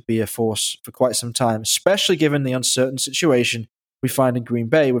years, this could be a force for quite some time, especially given the uncertain situation we find in Green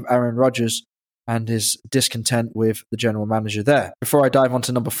Bay with Aaron Rodgers and his discontent with the general manager there. Before I dive on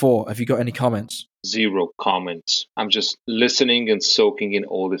to number 4, have you got any comments? 0 comments. I'm just listening and soaking in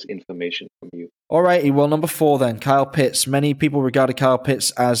all this information from you. Alrighty, well, number 4 then, Kyle Pitts. Many people regarded Kyle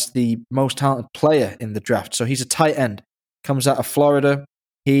Pitts as the most talented player in the draft. So he's a tight end, comes out of Florida.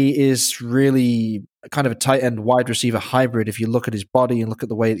 He is really kind of a tight end wide receiver hybrid if you look at his body and look at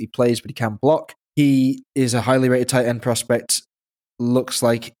the way that he plays, but he can block. He is a highly rated tight end prospect. Looks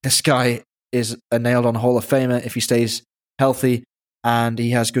like this guy is a nailed-on Hall of Famer if he stays healthy, and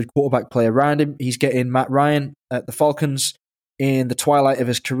he has good quarterback play around him. He's getting Matt Ryan at the Falcons in the twilight of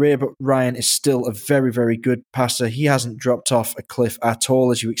his career, but Ryan is still a very, very good passer. He hasn't dropped off a cliff at all,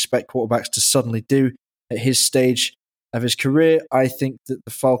 as you expect quarterbacks to suddenly do at his stage of his career. I think that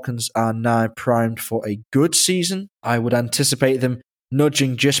the Falcons are now primed for a good season. I would anticipate them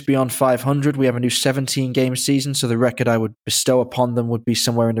nudging just beyond 500. We have a new 17-game season, so the record I would bestow upon them would be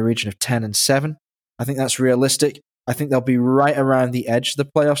somewhere in the region of 10-7. I think that's realistic. I think they'll be right around the edge of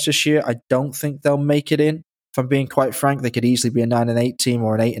the playoffs this year. I don't think they'll make it in. If I'm being quite frank, they could easily be a 9-8 team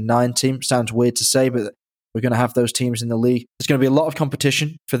or an 8-9 team. Sounds weird to say, but we're going to have those teams in the league. There's going to be a lot of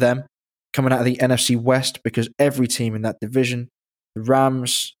competition for them coming out of the NFC West because every team in that division, the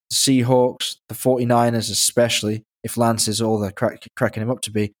Rams, the Seahawks, the 49ers especially, if Lance is all they're cracking him up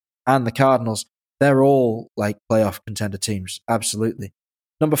to be, and the Cardinals, they're all like playoff contender teams. Absolutely.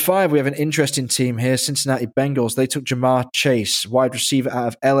 Number 5, we have an interesting team here, Cincinnati Bengals. They took Jamar Chase, wide receiver out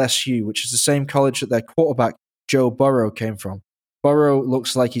of LSU, which is the same college that their quarterback, Joe Burrow, came from. Burrow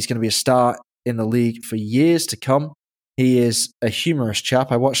looks like he's going to be a star in the league for years to come. He is a humorous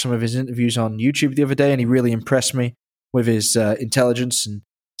chap. I watched some of his interviews on YouTube the other day, and he really impressed me with his intelligence and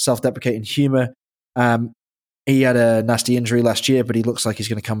self-deprecating humor. He had a nasty injury last year, but he looks like he's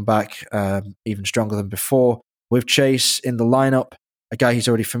going to come back even stronger than before. With Chase in the lineup, a guy he's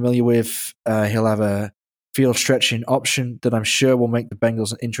already familiar with, he'll have a field stretching option that I'm sure will make the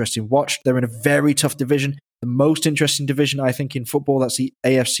Bengals an interesting watch. They're in a very tough division, the most interesting division, I think, in football. That's the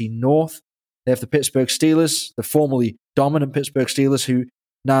AFC North. They have the Pittsburgh Steelers, the formerly dominant Pittsburgh Steelers, who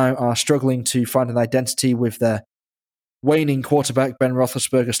now are struggling to find an identity with their waning quarterback, Ben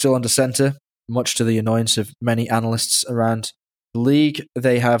Roethlisberger, still under center, much to the annoyance of many analysts around the league.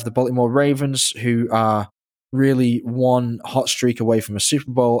 They have the Baltimore Ravens, who are really one hot streak away from a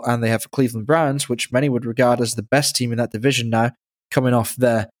Super Bowl, and they have the Cleveland Browns, which many would regard as the best team in that division now, coming off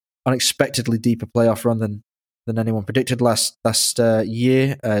their unexpectedly deeper playoff run than anyone predicted last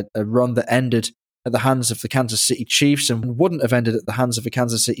year, a run that ended at the hands of the Kansas City Chiefs and wouldn't have ended at the hands of the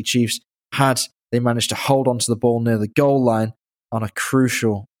Kansas City Chiefs had they managed to hold onto the ball near the goal line on a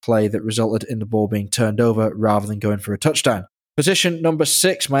crucial play that resulted in the ball being turned over rather than going for a touchdown. Position number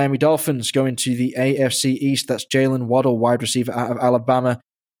 6, Miami Dolphins going to the AFC East. That's Jalen Waddle, wide receiver out of Alabama.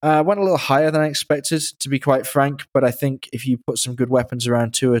 Went a little higher than I expected, to be quite frank, but I think if you put some good weapons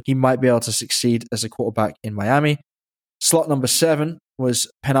around Tua, he might be able to succeed as a quarterback in Miami. Slot number 7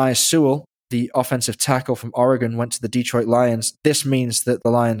 was Penei Sewell, the offensive tackle from Oregon, went to the Detroit Lions. This means that the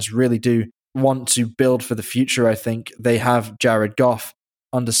Lions really do want to build for the future, I think. They have Jared Goff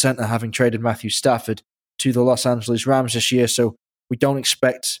under center, having traded Matthew Stafford to the Los Angeles Rams this year, so we don't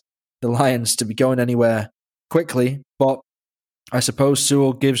expect the Lions to be going anywhere quickly, but I suppose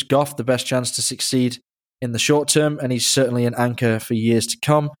Sewell gives Goff the best chance to succeed in the short term, and he's certainly an anchor for years to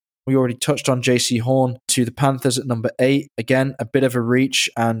come. We already touched on J.C. Horn to the Panthers at number 8. Again, a bit of a reach,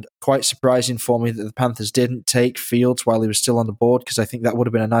 and quite surprising for me that the Panthers didn't take Fields while he was still on the board, because I think that would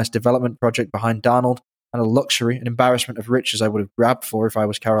have been a nice development project behind Darnold, and a luxury, an embarrassment of riches I would have grabbed for if I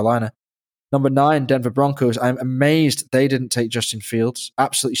was Carolina. Number 9, Denver Broncos. I'm amazed they didn't take Justin Fields.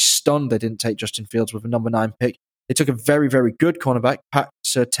 Absolutely stunned they didn't take Justin Fields with a number 9 pick. They took a very, very good cornerback, Pat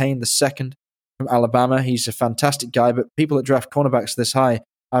Surtain II from Alabama. He's a fantastic guy, but people that draft cornerbacks this high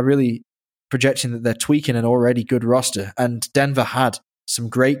are really projecting that they're tweaking an already good roster. And Denver had some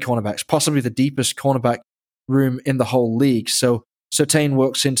great cornerbacks, possibly the deepest cornerback room in the whole league. So Surtain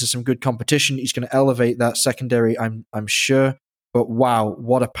works into some good competition. He's going to elevate that secondary, I'm sure. But wow,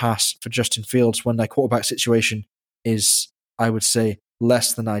 what a pass for Justin Fields when their quarterback situation is, I would say,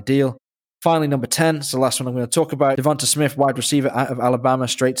 less than ideal. Finally, number 10, it's the last one I'm going to talk about. Devonta Smith, wide receiver out of Alabama,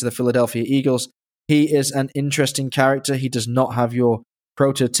 straight to the Philadelphia Eagles. He is an interesting character. He does not have your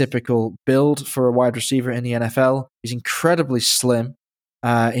prototypical build for a wide receiver in the NFL. He's incredibly slim.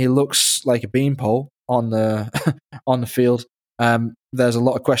 He looks like a beanpole on the on the field. There's a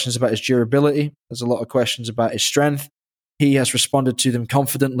lot of questions about his durability. There's a lot of questions about his strength. He has responded to them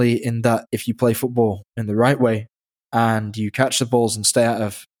confidently in that if you play football in the right way and you catch the balls and stay out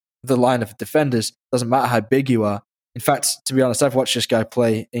of the line of defenders, doesn't matter how big you are. In fact, to be honest, I've watched this guy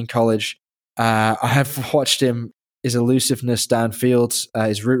play in college. I have watched him, his elusiveness downfield.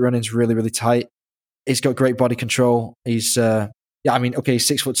 His route running is really, really tight. He's got great body control. He's, he's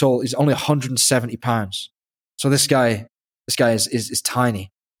 6 foot tall. He's only 170 pounds. So this guy is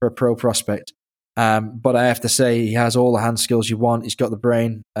tiny for a pro prospect. But I have to say, he has all the hand skills you want. He's got the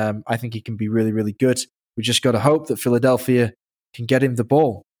brain. I think he can be really, really good. We just got to hope that Philadelphia can get him the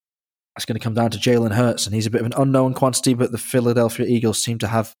ball. It's going to come down to Jalen Hurts, and he's a bit of an unknown quantity, but the Philadelphia Eagles seem to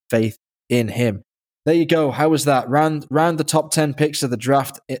have faith in him. There you go. How was that? Round the top 10 picks of the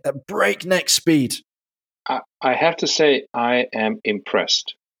draft at breakneck speed. I have to say, I am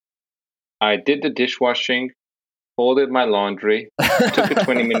impressed. I did the dishwashing, folded my laundry, took a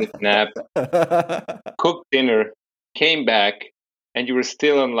 20-minute nap, cooked dinner, came back, and you were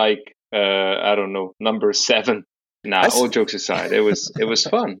still on number 7. Nah, all jokes aside, it was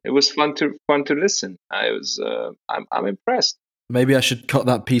fun. It was fun to listen. I'm impressed. Maybe I should cut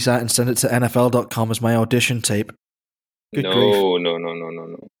that piece out and send it to NFL.com as my audition tape. Good grief.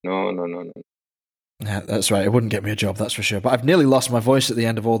 No. Yeah, that's right. It wouldn't get me a job, that's for sure. But I've nearly lost my voice at the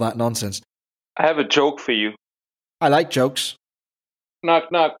end of all that nonsense. I have a joke for you. I like jokes.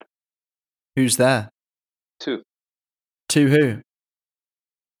 Knock, knock. Who's there? 2. To who?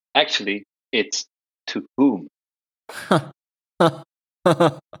 Actually, it's to whom?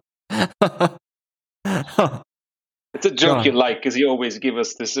 It's a joke you like, because you always give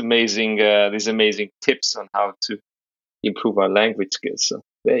us these amazing tips on how to improve our language skills. So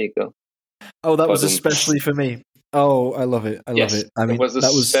there you go. Oh, that was especially for me. Oh, I love it. I love it. I mean, it was a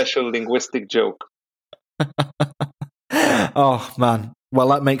special linguistic joke. Oh, man. Well,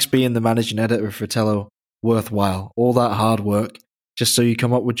 that makes being the managing editor of Fratello worthwhile. All that hard work just so you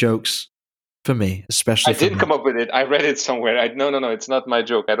come up with jokes for me, especially. I didn't come up with it. I read it somewhere. No, it's not my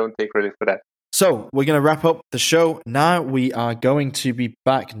joke. I don't take credit for that. So we're going to wrap up the show now. We are going to be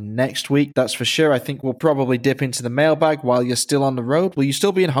back next week, that's for sure. I think we'll probably dip into the mailbag while you're still on the road. Will you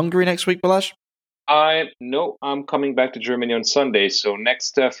still be in Hungary next week, Balázs? No, I'm coming back to Germany on Sunday. So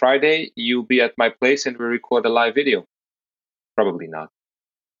next Friday, you'll be at my place and we'll record a live video. Probably not.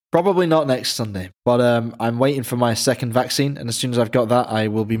 Probably not next Sunday, but I'm waiting for my second vaccine, and as soon as I've got that, I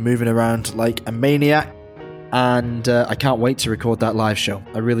will be moving around like a maniac, and I can't wait to record that live show.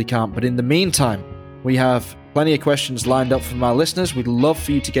 I really can't. But in the meantime, we have plenty of questions lined up from our listeners. We'd love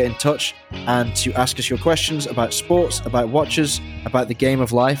for you to get in touch and to ask us your questions about sports, about watches, about the game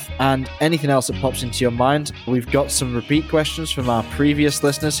of life, and anything else that pops into your mind. We've got some repeat questions from our previous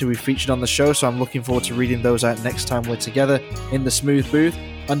listeners who we featured on the show, so I'm looking forward to reading those out next time we're together in the Smooth Booth.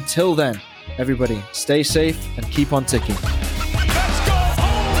 Until then, everybody, stay safe and keep on ticking.